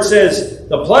the Lord says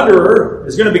the plunderer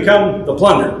is going to become the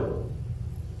plundered.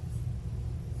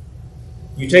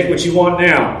 You take what you want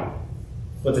now,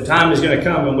 but the time is going to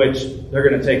come in which they're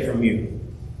going to take from you.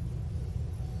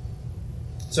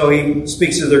 So he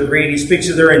speaks of their greed. He speaks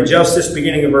of their injustice,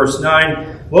 beginning of verse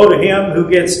 9. Woe to him who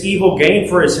gets evil gain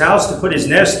for his house, to put his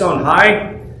nest on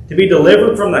high, to be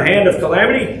delivered from the hand of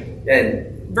calamity.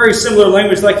 And very similar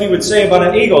language like he would say about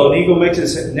an eagle. An eagle makes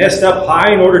his nest up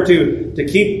high in order to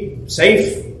keep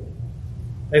safe.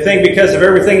 They think because of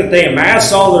everything that they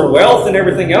amass, all their wealth and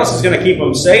everything else is going to keep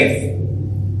them safe.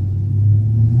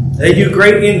 They do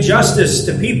great injustice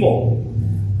to people.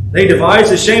 They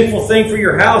devise a shameful thing for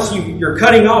your house. You're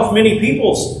cutting off many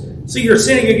peoples. So you're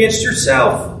sinning against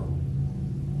yourself.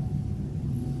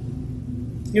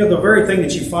 You know, the very thing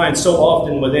that you find so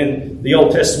often within the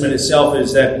Old Testament itself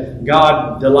is that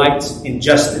God delights in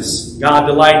justice. God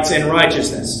delights in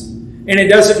righteousness. And it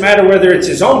doesn't matter whether it's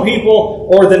his own people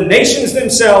or the nations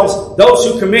themselves, those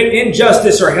who commit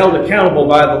injustice are held accountable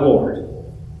by the Lord.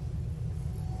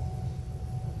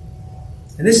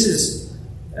 And this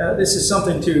is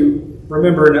something to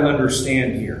remember and to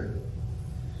understand here.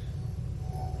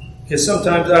 Because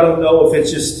sometimes I don't know if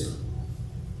it's just...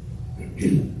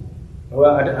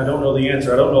 Well, I don't know the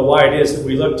answer. I don't know why it is that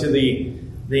we look to the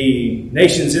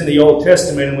nations in the Old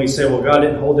Testament and we say, well, God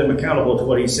didn't hold them accountable to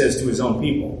what he says to his own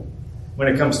people when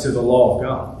it comes to the law of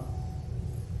God.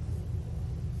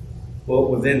 Well,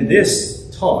 within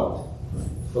this taunt,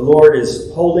 the Lord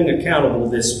is holding accountable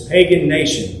this pagan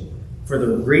nation for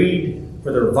their greed,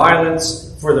 for their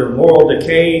violence, for their moral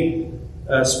decay,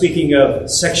 speaking of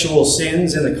sexual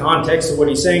sins in the context of what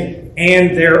he's saying,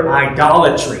 and their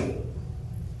idolatry.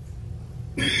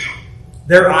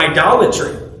 Their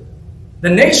idolatry. The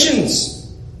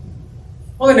nations.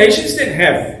 Well, the nations didn't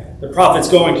have the prophets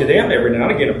going to them. Every now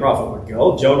and again a prophet would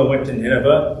go. Jonah went to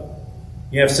Nineveh.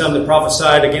 You have some that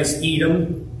prophesied against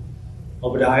Edom,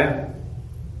 Obadiah.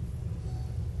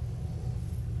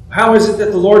 How is it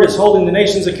that the Lord is holding the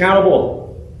nations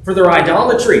accountable for their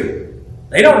idolatry?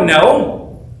 They don't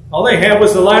know. All they had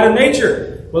was the light of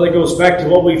nature. Well, it goes back to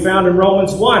what we found in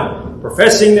Romans 1.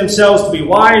 Professing themselves to be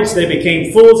wise, they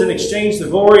became fools and exchanged the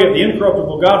glory of the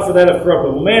incorruptible God for that of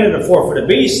corruptible man, and of four-footed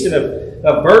beasts, and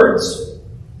of birds.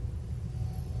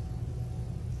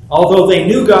 Although they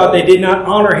knew God, they did not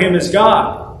honor him as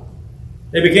God.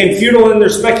 They became futile in their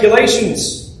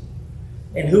speculations.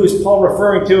 And who is Paul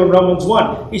referring to in Romans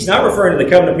 1? He's not referring to the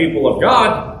covenant people of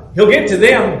God. He'll get to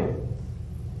them.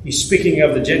 He's speaking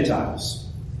of the Gentiles.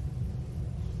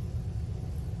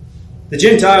 The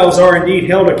Gentiles are indeed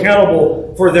held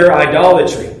accountable for their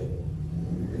idolatry.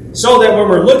 So that when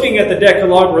we're looking at the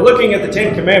Decalogue, we're looking at the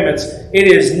Ten Commandments, it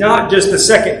is not just the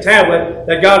second tablet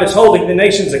that God is holding the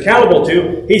nations accountable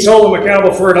to. He's holding them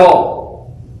accountable for it all.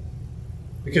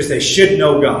 Because they should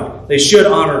know God. They should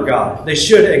honor God. They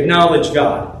should acknowledge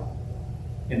God.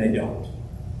 And they don't.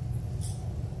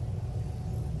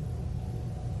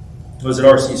 Was it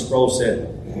R.C. Sproul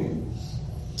said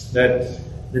that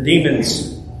the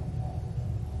demons,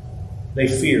 they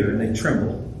fear and they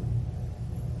tremble.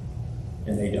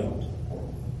 And they don't.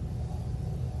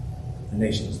 The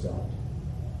nations don't.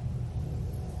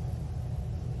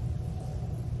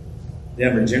 The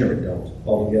unregenerate don't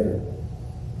altogether.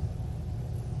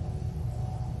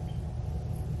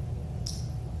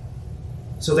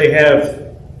 So they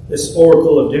have this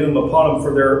oracle of doom upon them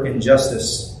for their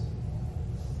injustice.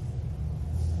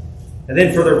 And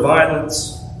then for their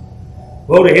violence.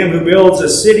 Woe to him who builds a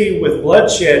city with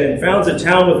bloodshed and founds a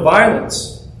town with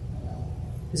violence.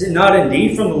 Is it not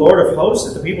indeed from the Lord of hosts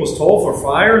that the peoples toil for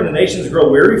fire and the nations grow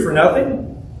weary for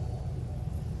nothing?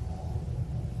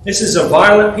 This is a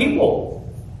violent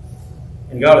people.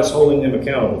 And God is holding them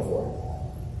accountable for it.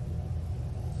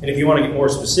 And if you want to get more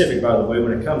specific, by the way,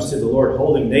 when it comes to the Lord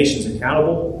holding nations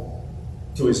accountable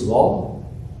to his law,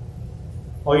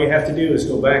 all you have to do is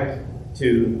go back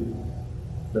to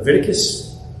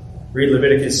Leviticus, read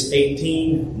Leviticus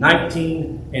 18,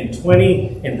 19, and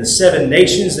 20, and the 7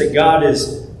 nations that God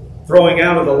is throwing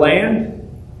out of the land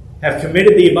have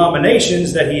committed the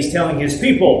abominations that he's telling his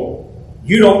people,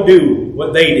 you don't do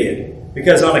what they did,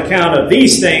 because on account of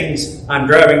these things, I'm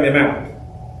driving them out.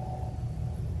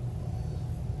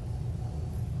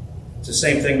 the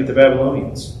same thing with the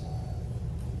Babylonians.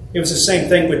 It was the same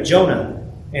thing with Jonah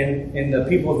and the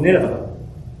people of Nineveh.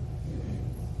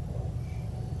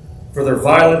 For their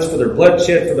violence, for their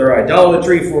bloodshed, for their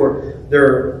idolatry, for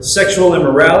their sexual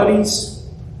immoralities.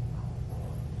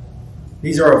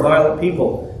 These are a violent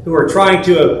people who are trying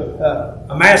to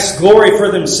amass glory for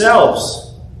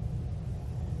themselves.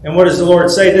 And what does the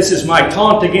Lord say? This is my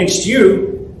taunt against you.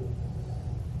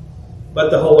 But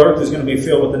the whole earth is going to be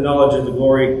filled with the knowledge of the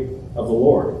glory of the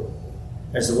Lord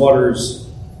as the waters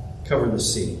cover the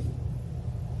sea.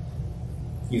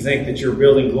 You think that you're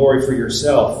building glory for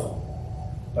yourself.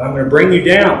 But I'm going to bring you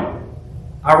down.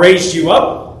 I raised you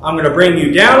up. I'm going to bring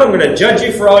you down. I'm going to judge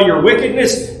you for all your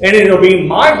wickedness. And it'll be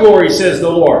my glory, says the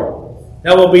Lord,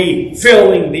 that will be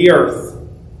filling the earth,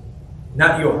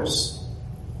 not yours.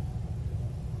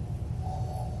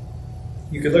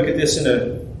 You could look at this in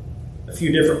a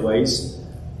few different ways.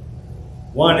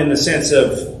 One, in the sense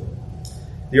of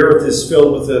the earth is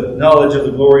filled with the knowledge of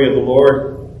the glory of the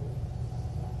Lord.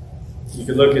 You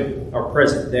could look at our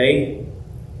present day.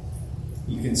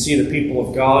 You can see the people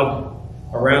of God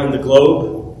around the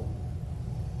globe.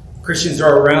 Christians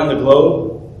are around the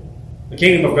globe. The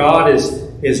kingdom of God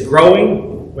is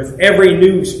growing with every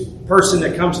new person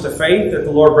that comes to faith, that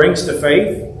the Lord brings to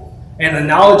faith. And the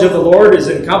knowledge of the Lord is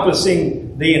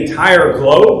encompassing the entire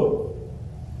globe.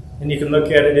 And you can look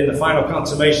at it in the final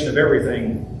consummation of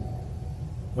everything,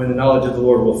 when the knowledge of the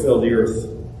Lord will fill the earth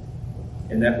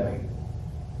in that way.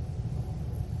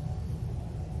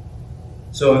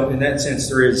 So in that sense,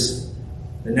 there is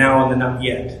the now and the not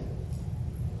yet.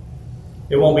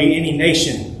 There won't be any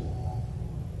nation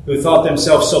who thought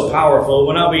themselves so powerful. It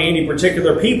will not be any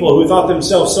particular people who thought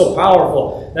themselves so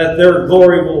powerful that their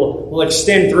glory will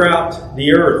extend throughout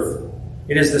the earth.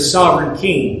 It is the sovereign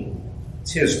King.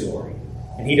 It's His glory.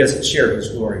 And He doesn't share His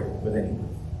glory with anyone.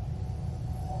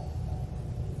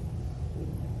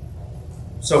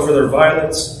 So for their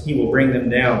violence, He will bring them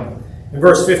down. In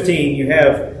verse 15, you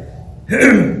have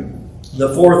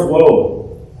the fourth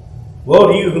woe. Woe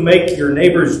to you who make your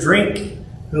neighbors drink,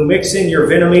 who mix in your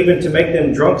venom even to make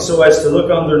them drunk so as to look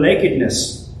on their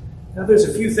nakedness. Now there's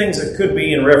a few things that could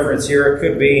be in reference here. It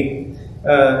could be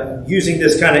using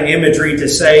this kind of imagery to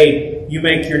say you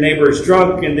make your neighbors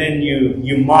drunk and then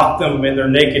you mock them in their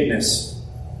nakedness.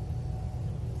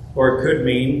 Or it could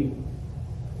mean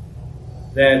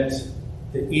that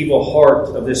the evil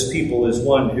heart of this people is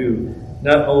one who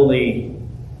not only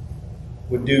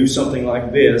would do something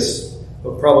like this,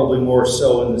 but probably more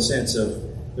so in the sense of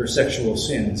their sexual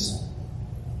sins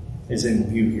is in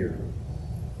view here.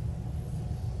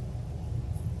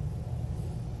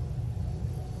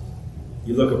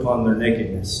 You look upon their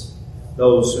nakedness,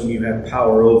 those whom you have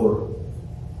power over,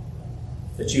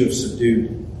 that you have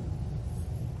subdued.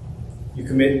 You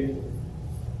commit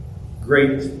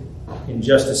great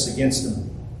injustice against them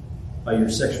by your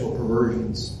sexual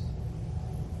perversions.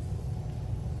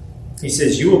 He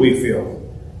says, you will be filled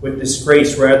with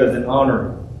disgrace rather than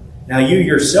honor. Now you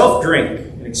yourself drink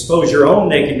and expose your own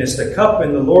nakedness. The cup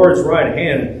in the Lord's right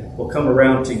hand will come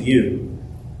around to you.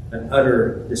 An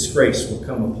utter disgrace will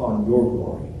come upon your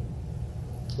glory.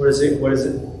 What is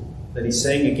it that He's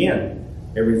saying again?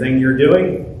 Everything you're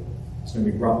doing is going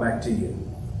to be brought back to you.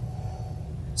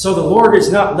 So the Lord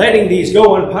is not letting these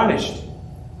go unpunished.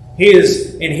 He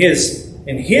is in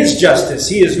His justice.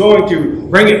 He is going to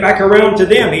bring it back around to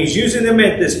them. He's using them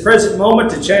at this present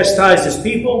moment to chastise His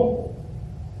people.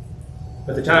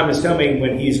 But the time is coming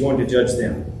when He's going to judge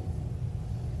them.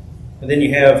 And then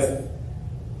you have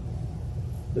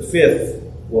the fifth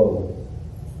woe.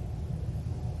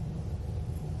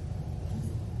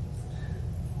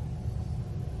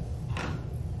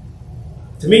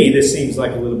 To me, this seems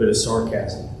like a little bit of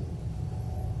sarcasm.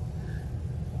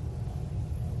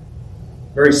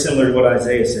 Very similar to what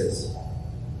Isaiah says.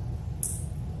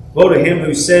 Woe to him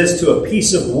who says to a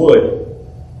piece of wood,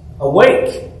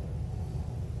 awake.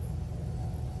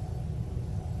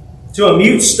 To a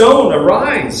mute stone,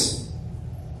 arise.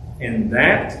 And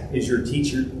that is your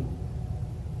teacher.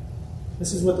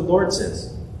 This is what the Lord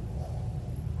says.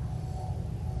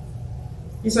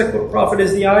 He's like, what profit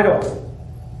is the idol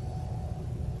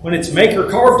when its maker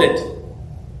carved it?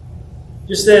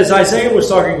 Just as Isaiah was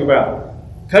talking about.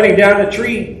 Cutting down a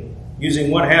tree,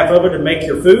 using one half of it to make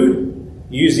your food.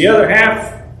 You use the other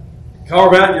half to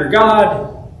carve out your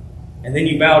God, and then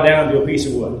you bow down to a piece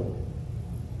of wood.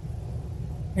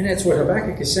 And that's what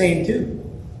Habakkuk is saying too.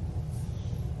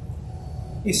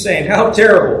 He's saying, how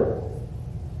terrible.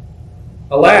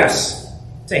 Alas,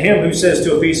 to him who says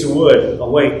to a piece of wood,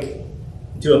 awake,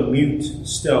 and to a mute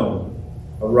stone,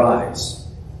 arise.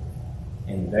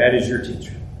 And that is your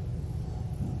teacher.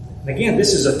 And again,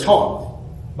 this is a taunt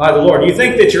by the Lord. You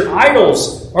think that your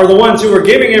idols are the ones who are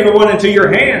giving everyone into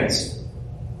your hands.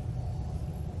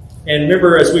 And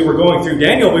remember, as we were going through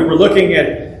Daniel, we were looking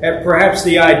at perhaps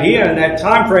the idea in that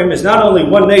time frame is not only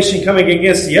one nation coming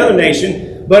against the other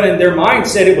nation, but in their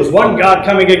mindset it was one God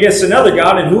coming against another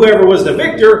God, and whoever was the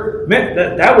victor meant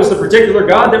that that was the particular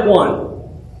God that won.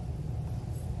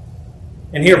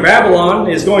 And here Babylon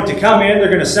is going to come in, they're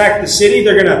going to sack the city,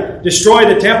 they're going to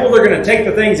destroy the temple, they're going to take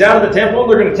the things out of the temple,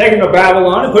 they're going to take them to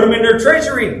Babylon and put them in their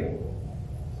treasury.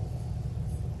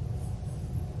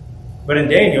 But in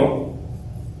Daniel,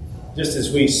 just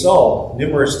as we saw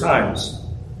numerous times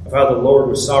of how the Lord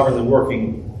was sovereignly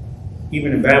working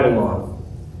even in Babylon,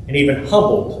 and even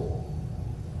humbled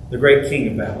the great king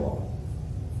of Babylon.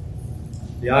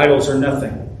 The idols are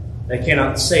nothing. They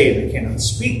cannot say, they cannot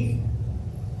speak,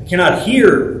 they cannot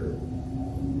hear,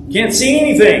 can't see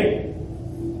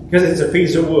anything, because it's a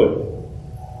piece of wood.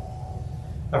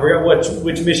 I forgot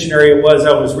which missionary it was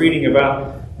I was reading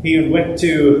about. He went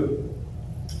to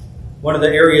one of the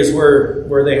areas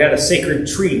where they had a sacred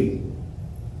tree.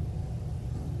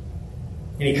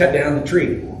 And he cut down the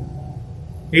tree.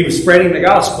 He was spreading the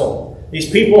gospel. These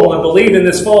people had believed in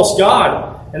this false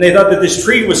god, and they thought that this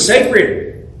tree was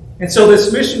sacred. And so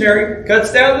this missionary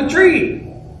cuts down the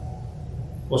tree.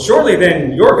 Well, surely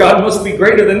then your God must be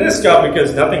greater than this God,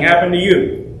 because nothing happened to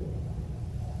you.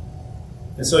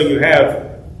 And so you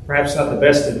have perhaps not the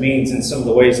best of means in some of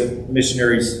the ways that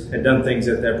missionaries had done things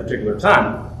at that particular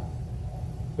time.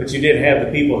 But you did have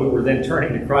the people who were then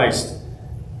turning to Christ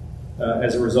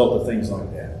as a result of things like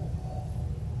that.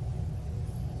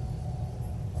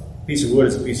 A piece of wood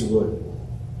is a piece of wood.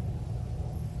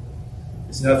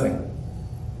 It's nothing.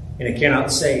 And it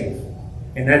cannot save.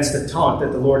 And that's the taunt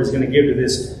that the Lord is going to give to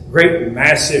this great,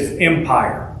 massive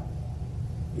empire.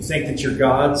 You think that you're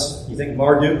God's? You think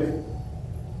Marduk?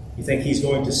 You think he's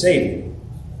going to save you?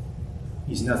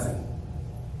 He's nothing.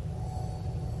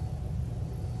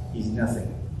 He's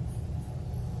nothing.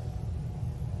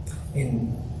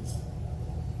 And,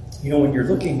 when you're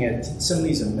looking at some of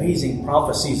these amazing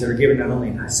prophecies that are given not only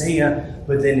in Isaiah,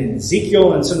 but then in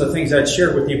Ezekiel and some of the things I'd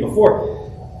shared with you before,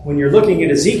 when you're looking at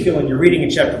Ezekiel and you're reading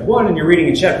in chapter 1 and you're reading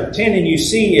in chapter 10 and you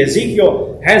see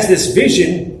Ezekiel has this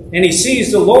vision and he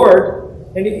sees the Lord,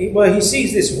 and he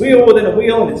sees this wheel within a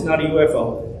wheel, and it's not a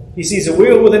UFO. He sees a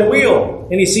wheel within a wheel,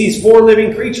 and he sees 4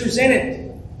 living creatures in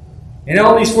it. And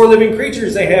all these 4 living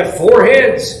creatures, they have 4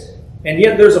 heads. And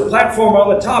yet there's a platform on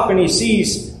the top, and he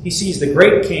sees the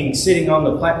great king sitting on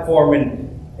the platform,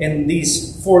 and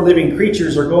these 4 living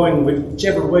creatures are going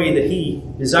whichever way that he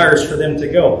desires for them to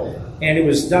go. And it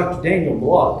was Dr. Daniel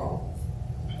Block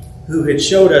who had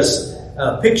showed us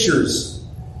pictures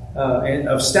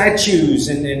of statues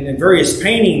and various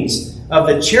paintings of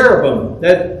the cherubim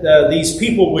that these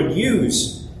people would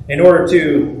use in order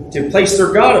to place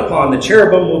their God upon. The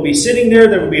cherubim will be sitting there.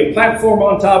 There would be a platform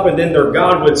on top, and then their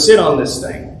God would sit on this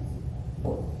thing.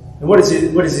 And what is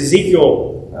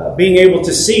Ezekiel being able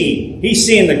to see? He's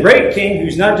seeing the great king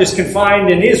who's not just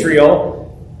confined in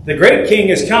Israel. The great king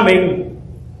is coming,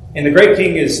 and the great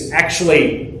king is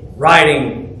actually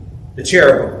riding the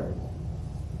cherubim.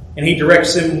 And he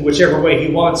directs him whichever way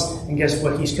he wants. And guess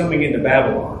what? He's coming into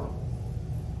Babylon.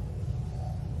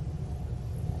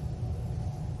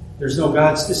 There's no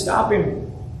gods to stop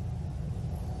him.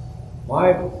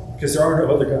 Why? Because there are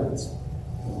no other gods.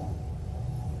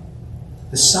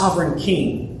 The sovereign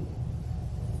king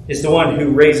is the one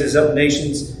who raises up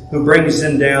nations, who brings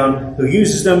them down, who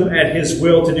uses them at his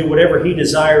will to do whatever he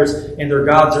desires, and their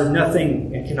gods are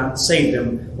nothing and cannot save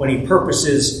them when he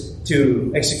purposes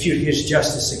to execute his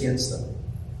justice against them.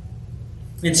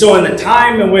 And so in the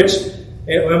time in which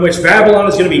Babylon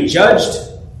is going to be judged,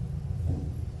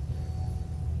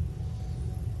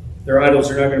 their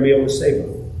idols are not going to be able to save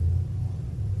them.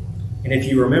 And if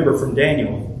you remember from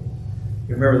Daniel,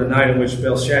 you remember the night in which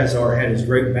Belshazzar had his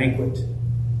great banquet.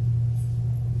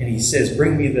 And he says,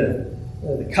 bring me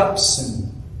the cups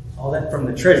and all that from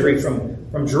the treasury,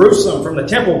 from Jerusalem, from the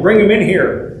temple, bring them in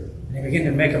here. And they begin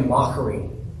to make a mockery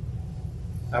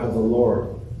out of the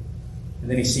Lord. And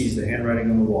then he sees the handwriting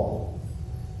on the wall.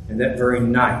 And that very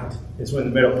night is when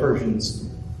the Medo-Persians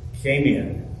came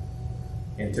in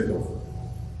and took over.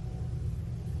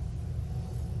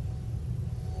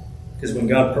 Because when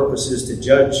God purposes to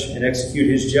judge and execute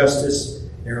his justice,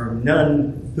 there are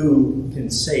none who can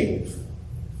save.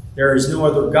 There is no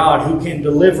other God who can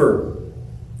deliver.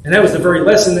 And that was the very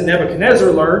lesson that Nebuchadnezzar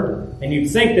learned. And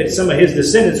you'd think that some of his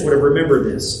descendants would have remembered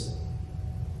this.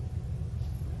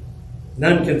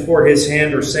 None can thwart his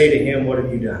hand or say to him, what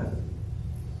have you done?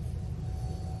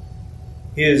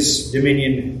 His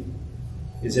dominion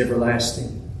is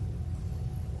everlasting.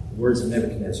 The words of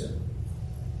Nebuchadnezzar.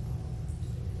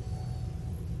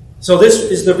 So this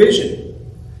is the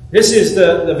vision. This is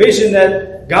the vision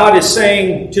that God is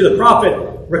saying to the prophet,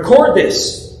 record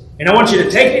this. And I want you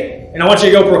to take it. And I want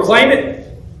you to go proclaim it.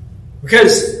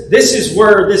 Because this is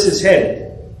where this is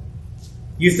headed.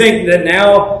 You think that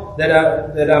now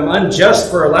that I'm unjust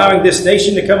for allowing this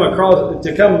nation to come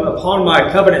upon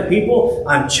my covenant people,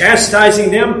 I'm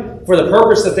chastising them for the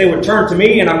purpose that they would turn to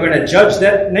me, and I'm going to judge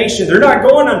that nation. They're not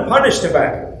going unpunished,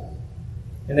 Habakkuk.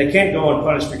 And they can't go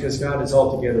unpunished because God is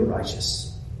altogether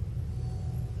righteous.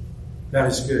 God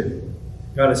is good.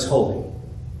 God is holy.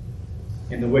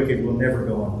 And the wicked will never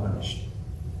go unpunished.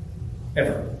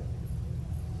 Ever.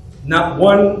 Not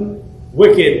one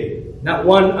wicked, not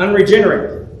one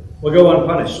unregenerate will go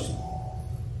unpunished.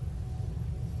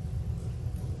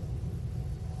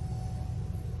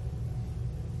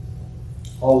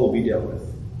 All will be dealt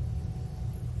with.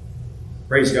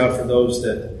 Praise God for those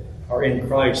that are in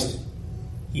Christ.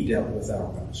 He dealt with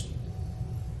our punishment.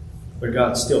 But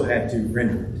God still had to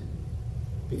render it.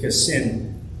 Because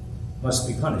sin must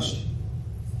be punished.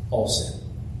 All sin.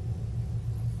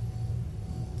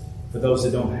 For those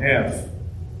that don't have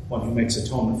one who makes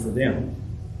atonement for them,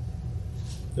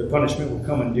 their punishment will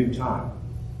come in due time.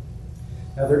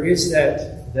 Now there is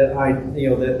that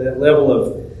level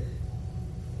of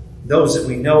those that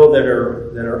we know that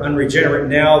are unregenerate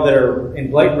now, that are in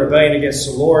blatant rebellion against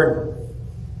the Lord.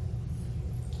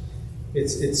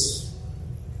 It's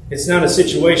not a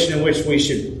situation in which we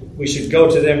should go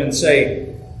to them and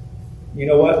say, you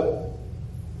know what?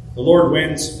 The Lord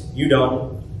wins, you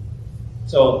don't.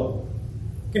 So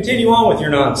continue on with your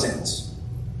nonsense.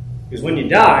 Because when you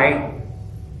die,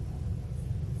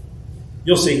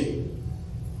 you'll see.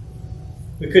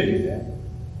 We could do that.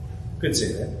 Could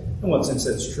say that. In one sense,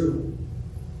 that's true.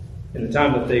 In the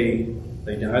time that they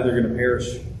die, they're going to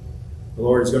perish. The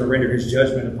Lord is going to render His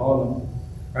judgment upon them.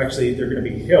 Actually, they're going to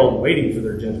be held waiting for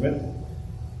their judgment.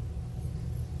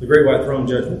 The great white throne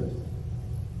judgment.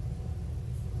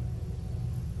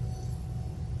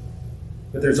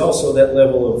 But there's also that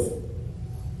level of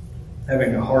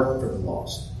having a heart for the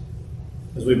lost,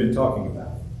 as we've been talking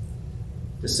about.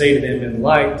 To say to them, in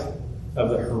light of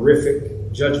the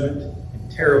horrific judgment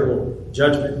and terrible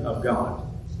judgment of God,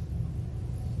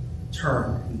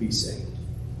 turn and be saved.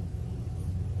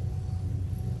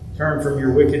 Turn from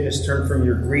your wickedness, turn from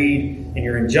your greed and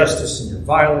your injustice and your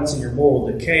violence and your moral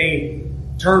decay.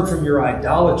 Turn from your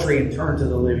idolatry and turn to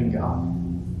the living God.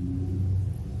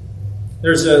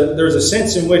 There's a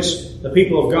sense in which the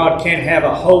people of God can have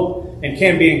a hope and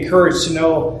can be encouraged to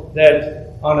know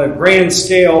that on a grand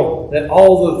scale, that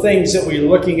all the things that we're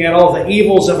looking at, all the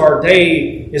evils of our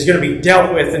day is going to be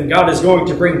dealt with, and God is going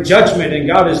to bring judgment, and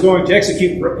God is going to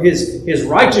execute His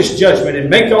righteous judgment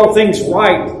and make all things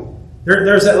right.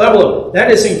 There's that level of, that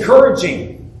is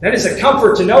encouraging. That is a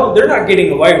comfort to know they're not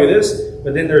getting away with this.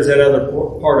 But then there's that other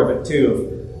part of it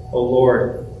too of, oh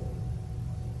Lord,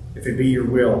 if it be your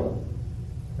will,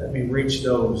 let me reach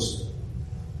those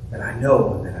that I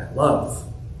know and that I love.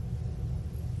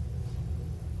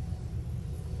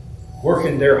 Work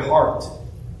in their heart.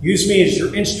 Use me as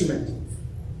your instrument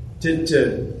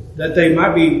that they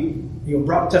might be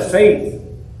brought to faith.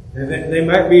 They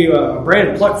might be a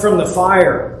brand plucked from the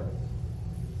fire.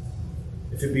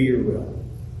 If it be your will.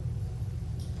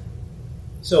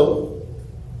 So,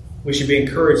 we should be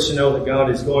encouraged to know that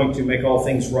God is going to make all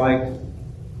things right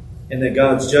and that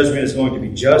God's judgment is going to be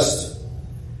just.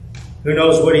 Who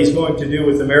knows what He's going to do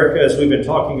with America, as we've been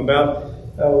talking about.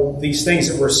 These things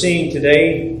that we're seeing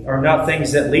today are not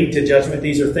things that lead to judgment.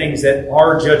 These are things that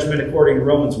are judgment according to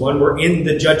Romans 1. We're in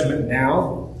the judgment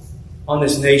now on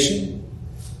this nation.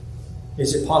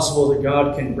 Is it possible that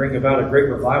God can bring about a great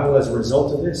revival as a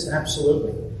result of this?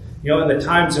 Absolutely. In the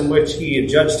times in which He had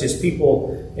judged His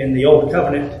people in the Old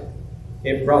Covenant,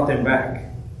 it brought them back.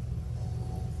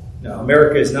 Now,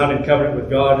 America is not in covenant with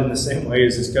God in the same way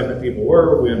as His covenant people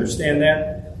were. We understand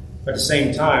that. But at the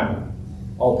same time,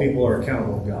 all people are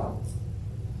accountable to God.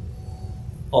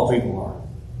 All people are.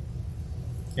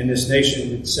 And this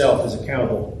nation itself is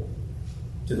accountable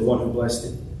to the one who blessed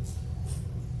it.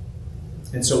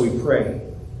 And so we pray.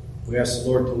 We ask the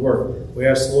Lord to work. We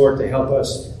ask the Lord to help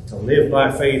us to live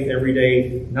by faith every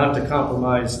day, not to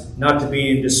compromise, not to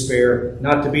be in despair,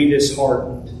 not to be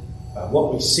disheartened by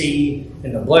what we see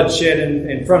and the bloodshed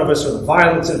in front of us, or the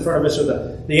violence in front of us, or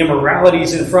the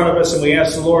immoralities in front of us. And we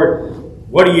ask the Lord,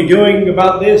 what are you doing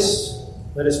about this?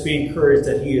 Let us be encouraged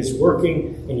that He is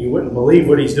working, and you wouldn't believe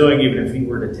what He's doing even if He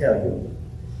were to tell you.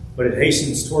 But it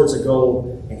hastens towards a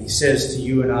goal, and He says to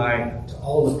you and I, to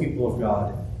all the people of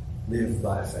God, live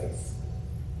by faith.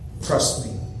 trust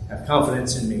me, have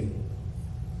confidence in me.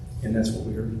 And that's what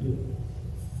we are to do.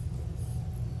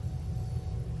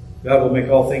 God will make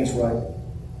all things right.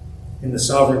 And the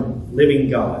sovereign living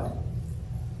God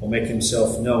will make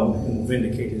himself known and will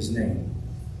vindicate his name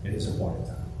at his appointed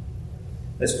time.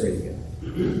 Let's pray together.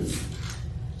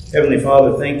 Heavenly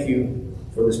Father, thank you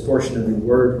for this portion of your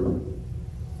word.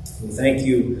 We thank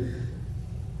you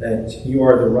that you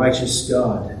are the righteous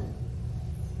God,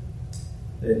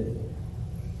 that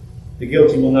the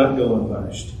guilty will not go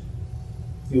unpunished.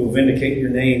 You will vindicate your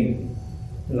name,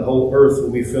 and the whole earth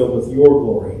will be filled with your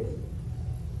glory.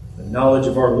 The knowledge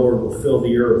of our Lord will fill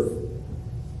the earth.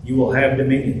 You will have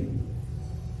dominion.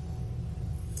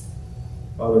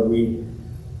 Father, we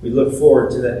look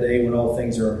forward to that day when all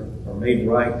things are made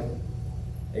right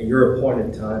at your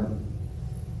appointed time.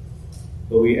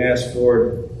 But we ask,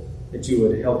 Lord, that you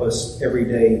would help us every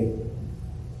day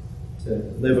to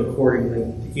live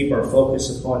accordingly, to keep our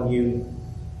focus upon you,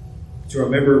 to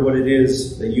remember what it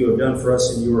is that you have done for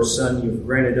us in your Son. You've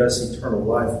granted us eternal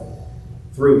life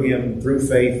through him, through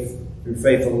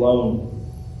faith alone,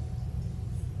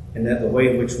 and that the way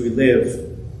in which we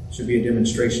live should be a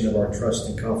demonstration of our trust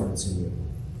and confidence in you.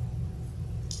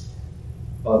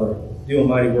 Father, do a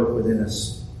mighty work within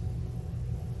us.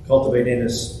 Cultivate in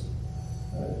us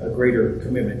a greater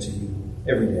commitment to you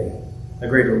every day, a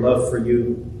greater love for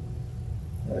you,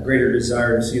 a greater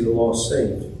desire to see the lost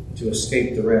saved, and to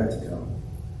escape the wrath to come.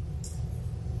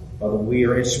 Father, we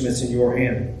are instruments in your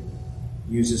hand.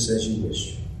 Use us as you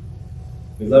wish.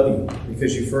 We love you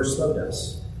because you first loved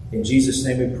us. In Jesus'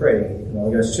 name we pray, and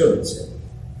all God's children say,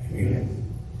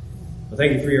 amen. Well,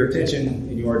 thank you for your attention,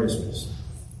 and you are dismissed.